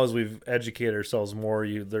 No, now as we've educated ourselves more,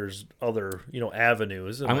 there's other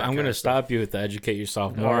avenues. I'm going to stop you with the educate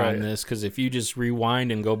yourself more on this because if you just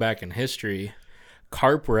rewind and go back in history,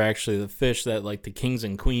 carp were actually the fish that like the kings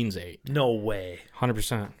and queens ate. No way.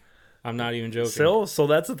 100%. I'm not even joking. So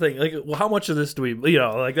that's the thing. Like, well, how much of this do we?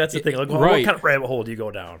 Like that's the thing. Like, what kind of rabbit hole do you go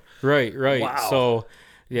down? Right. Wow. So,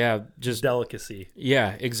 yeah, just delicacy.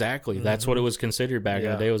 Yeah, exactly. That's what it was considered back in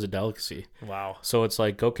the day. It was a delicacy. Wow. So it's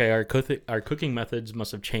like, okay, our cooking methods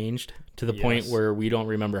must have changed to the point where we don't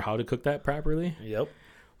remember how to cook that properly. Yep.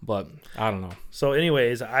 But I don't know. So,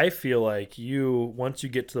 anyways, I feel like once you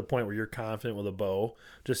get to the point where you're confident with a bow,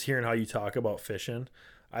 just hearing how you talk about fishing,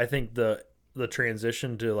 I think the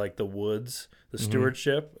transition to like the woods, the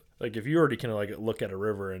stewardship, like if you already can like look at a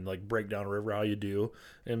river and like break down a river how you do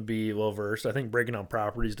and be well versed, I think breaking down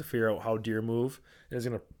properties to figure out how deer move is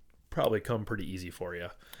going to probably come pretty easy for you.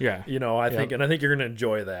 Yeah. I think and I think you're going to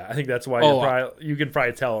enjoy that. I think that's why you can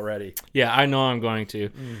probably tell already. Yeah, I know I'm going to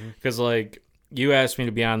because like you asked me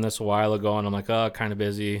to be on this a while ago and I'm like, oh, kind of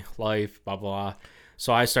busy, life, blah, blah.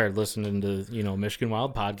 So I started listening to, Michigan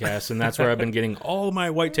Wild Podcasts, and that's where I've been getting all my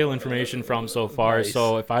whitetail information from so far. Nice.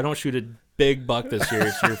 So if I don't shoot a big buck this year,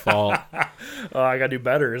 it's your fault. Oh, I got to do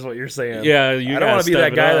better is what you're saying. Yeah, I don't want to be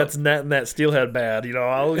that guy that's netting that steelhead bad.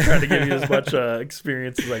 I'll try to give you as much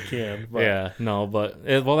experience as I can. But. Yeah, no, but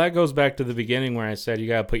that goes back to the beginning where I said you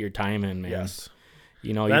got to put your time in, man. Yes.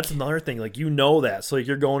 That's another thing. Like, that. So, like,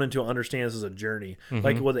 you're going into understand this as a journey.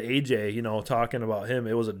 Like, with AJ, talking about him,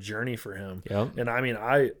 it was a journey for him. Yep. And,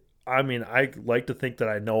 I like to think that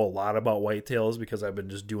I know a lot about whitetails because I've been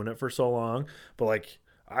just doing it for so long. But, like,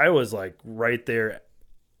 I was, like, right there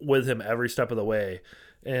with him every step of the way.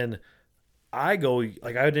 And I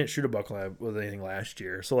didn't shoot a buck with anything last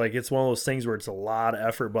year. So, like, it's one of those things where it's a lot of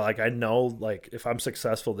effort. But, like, I know, like, if I'm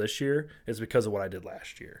successful this year, it's because of what I did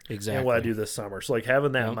last year. Exactly. And what I do this summer. So, like,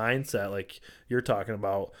 having that mindset, like, you're talking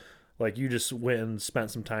about, like, you just went and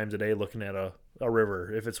spent some time today looking at a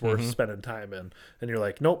river, if it's worth spending time in. And you're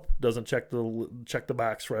like, nope, doesn't check the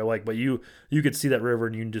box for what I like. But you could see that river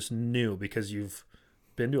and you just knew because you've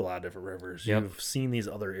been to a lot of different rivers. Yep. You've seen these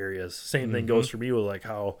other areas. Same thing goes for me with, like,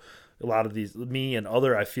 how a lot of these, me and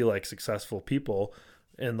other, I feel like successful people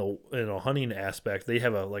in the hunting aspect, they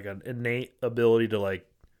have an innate ability to like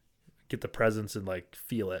get the presence and like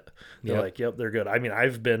feel it. They're like, yep, they're good. I mean,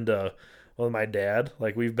 I've been to with my dad,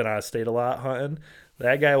 like we've been out of state a lot hunting.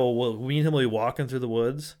 That guy will be walking through the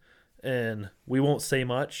woods and we won't say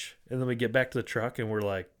much, and then we get back to the truck and we're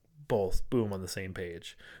like both boom on the same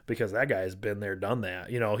page, because that guy's been there, done that.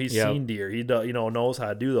 He's seen deer. He knows how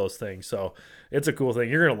to do those things. So it's a cool thing.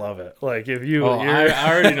 You're gonna love it. Like if you, I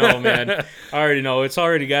already know, man. I already know. It's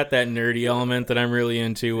already got that nerdy element that I'm really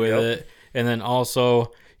into with it, and then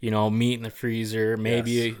also meat in the freezer,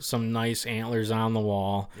 maybe some nice antlers on the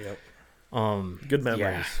wall. Good memories.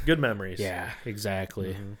 Yeah. Good memories. Yeah,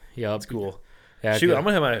 exactly. Mm-hmm. Yep. That's cool. Yeah, Shoot, I'm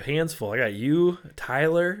gonna have my hands full. I got you,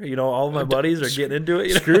 Tyler. All of my buddies are getting into it.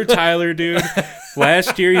 Screw Tyler, dude.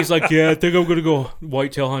 Last year, he's like, "Yeah, I think I'm gonna go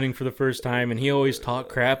whitetail hunting for the first time," and he always talked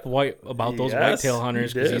crap about those whitetail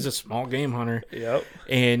hunters because he's a small game hunter. Yep.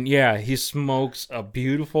 And yeah, he smokes a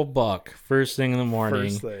beautiful buck first thing in the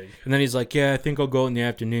morning. First thing. And then he's like, "Yeah, I think I'll go in the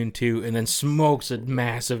afternoon too," and then smokes a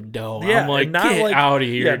massive doe. Yeah, I'm like, not "Get out of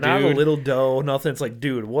here, dude!" Not a little doe, nothing. It's like,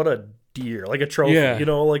 dude, what a deer, like a trophy.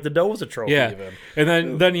 Like the doe was a trophy. Even.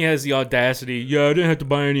 And then he has the audacity. Yeah, I didn't have to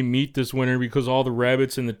buy any meat this winter because all the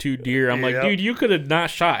rabbits and the 2 deer. I'm like, dude, you could have not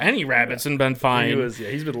shot any rabbits and been fine.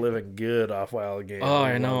 He's been living good off wild game. Oh,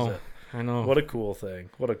 I know. What a cool thing.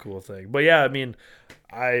 But yeah, I mean,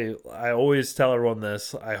 I always tell everyone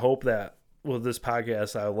this. I hope that with this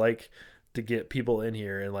podcast, I like to get people in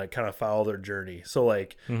here and like kind of follow their journey. So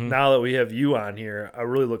like now that we have you on here, I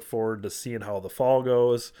really look forward to seeing how the fall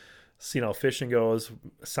goes, seeing how fishing goes.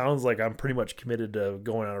 Sounds like I'm pretty much committed to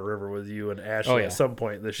going on a river with you and Ashley at some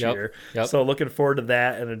point this year. So looking forward to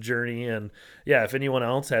that and a journey. And yeah, if anyone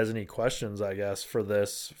else has any questions, I guess, for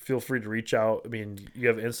this, feel free to reach out. I mean, you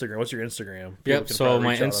have Instagram. What's your Instagram? So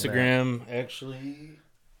my Instagram, actually,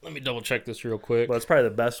 let me double check this real quick. Well, that's probably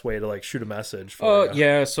the best way to like shoot a message for you.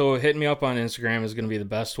 Yeah, so hitting me up on Instagram is going to be the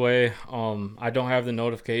best way. I don't have the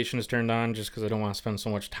notifications turned on just because I don't want to spend so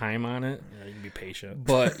much time on it. Yeah, you can be patient.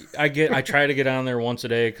 But I try to get on there once a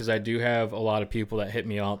day because I do have a lot of people that hit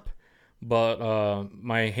me up. But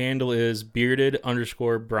my handle is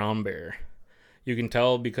bearded_brown bear. You can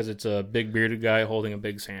tell because it's a big bearded guy holding a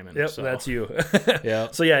big salmon. Yep, so. that's you. Yeah.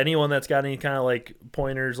 So yeah, anyone that's got any kind of like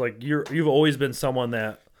pointers, like you've always been someone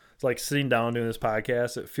that like sitting down doing this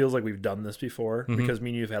podcast, it feels like we've done this before because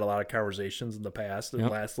me and you've had a lot of conversations in the past and the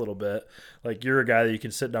last little bit. Like you're a guy that you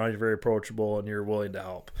can sit down, you're very approachable, and you're willing to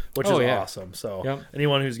help, which is awesome. So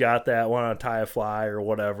anyone who's got that, want to tie a fly or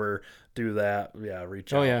whatever, do that. Yeah,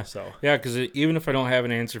 reach out. Yeah. So yeah, because even if I don't have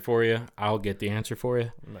an answer for you, I'll get the answer for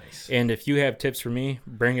you. Nice. And if you have tips for me,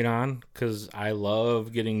 bring it on because I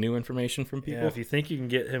love getting new information from people. Yeah, if you think you can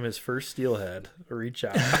get him his first steelhead, reach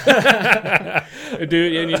out.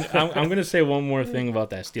 Dude, I'm going to say one more thing about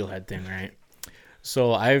that steelhead thing, right?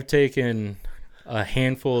 So I've taken a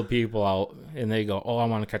handful of people out and they go, "Oh, I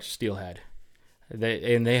want to catch a steelhead."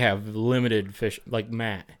 They have limited fish, like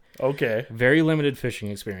Matt. Okay. Very limited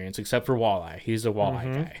fishing experience, except for walleye. He's a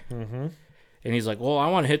walleye guy. Mm-hmm. And he's like, "Well, I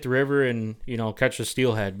want to hit the river and, catch a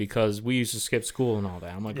steelhead because we used to skip school and all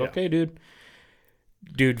that." I'm like, "Okay, dude."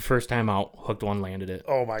 Dude, first time out, hooked one, landed it.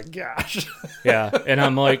 Oh my gosh. Yeah. And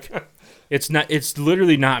I'm like, it's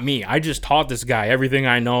literally not me. I just taught this guy everything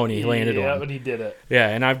I know and he landed one. Yeah, but he did it. Yeah,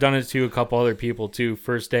 and I've done it to a couple other people too.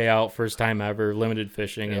 First day out, first time ever, limited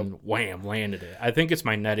fishing, and wham, landed it. I think it's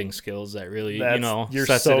my netting skills that really, you're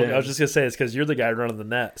sets so. it in. I was just gonna say it's because you're the guy running the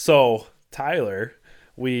net. So Tyler,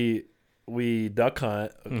 we duck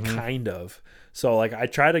hunt kind of. So like I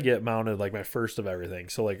try to get mounted like my first of everything.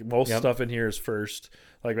 So like most stuff in here is first.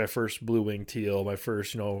 Like my first blue wing teal, my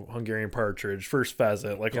first, Hungarian partridge, first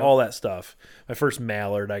pheasant, like all that stuff. My first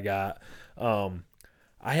mallard I got. I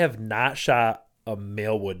have not shot a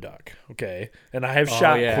male wood duck, okay? And I have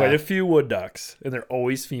shot quite a few wood ducks, and they're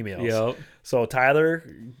always females. Yep. So Tyler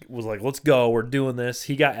was like, "Let's go, we're doing this."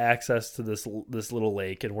 He got access to this little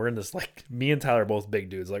lake, and we're in this, like, me and Tyler are both big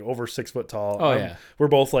dudes, like over 6 foot tall. We're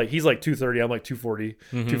both like, he's like 230, I'm like 240,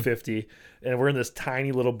 250, and we're in this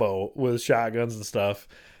tiny little boat with shotguns and stuff,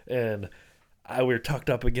 and we were tucked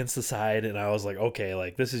up against the side, and I was like, okay,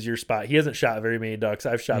 like, this is your spot. He hasn't shot very many ducks.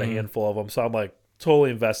 I've shot a handful of them, so I'm like totally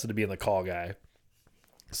invested to be in the call guy.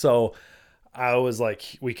 So I was like,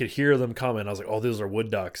 we could hear them coming. I was like, oh, those are wood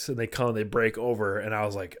ducks. And they come, they break over. And I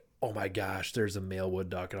was like, oh my gosh, there's a male wood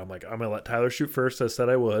duck. And I'm like, I'm going to let Tyler shoot first. I said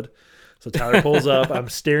I would. So Tyler pulls up. I'm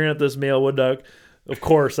staring at this male wood duck. Of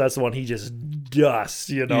course, that's the one he just dusts,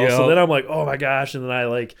 So then I'm like, oh my gosh. And then I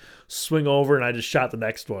like swing over and I just shot the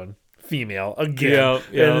next one. Female again.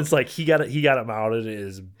 And it's like he got it mounted. It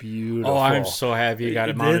is beautiful. Oh, I'm so happy you got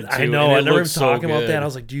it mounted too. I know. I remember him talking about that. I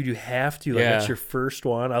was like, dude, you have to. Like, that's your first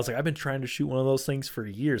one. I was like, I've been trying to shoot one of those things for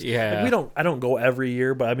years. Yeah. Like, I don't go every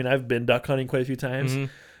year, but I mean, I've been duck hunting quite a few times.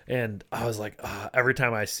 And I was like, every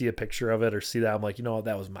time I see a picture of it or see that, I'm like, you know what,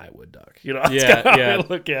 that was my wood duck. You know, Yeah, I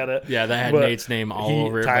look at it. Yeah, that had But Nate's name all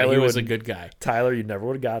over it. But he was a good guy. Tyler, you never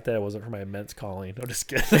would have got that. It wasn't for my immense calling. I'm just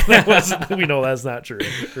kidding. We know that's not true.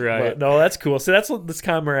 Right. But no, that's cool. So that's what this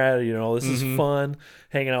camaraderie, you know, this is fun,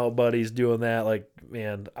 hanging out with buddies, doing that. Like,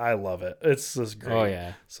 man, I love it. It's just great. Oh,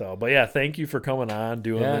 yeah. So, but yeah, thank you for coming on,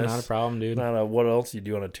 doing this. Not a problem, dude. What else you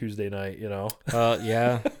do on a Tuesday night, you know?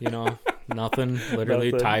 Yeah, you know, nothing.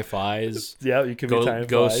 Literally Nothing. tie flies. Yeah, you can be time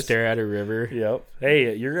Go flies. stare at a river. Yep.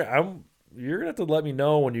 Hey, you're gonna have to let me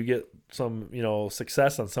know when you get some, you know,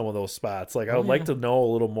 success on some of those spots. Like, I would like to know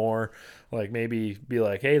a little more. Like, maybe be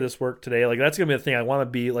like, hey, this worked today. Like, that's gonna be the thing. I want to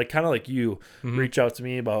be like, kind of like you, reach out to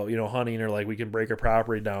me about, you know, hunting, or like we can break a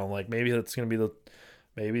property down. Like, maybe that's gonna be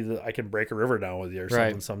I can break a river down with you or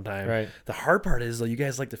something sometime. Right. The hard part is, though, you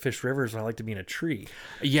guys like to fish rivers, and I like to be in a tree.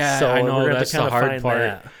 Yeah, So I we're know, gonna have that's to the kinda hard find part.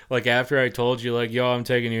 that. Like, after I told you, like, yo, I'm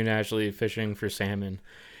taking you naturally fishing for salmon,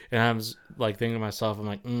 and I was like thinking to myself, I'm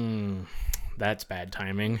like, that's bad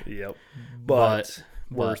timing. Yep. But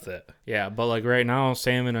worth it. Yeah, but like right now,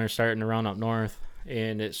 salmon are starting to run up north,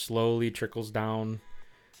 and it slowly trickles down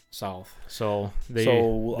south. So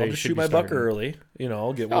I'll just should shoot be my buck starting. early. You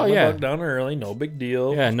know, get Oh, my yeah. buck down early. No big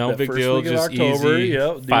deal. Yeah, no That big first deal. week of Just October, easy.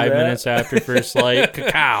 Yep, do 5 that. minutes after first light,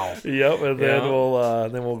 cacao. Yep, and then Yeah.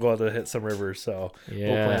 we'll go out to hit some rivers. So we'll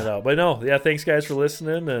Yeah. plan it out. But no, yeah, thanks guys for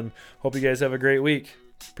listening, and hope you guys have a great week.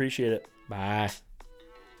 Appreciate it. Bye.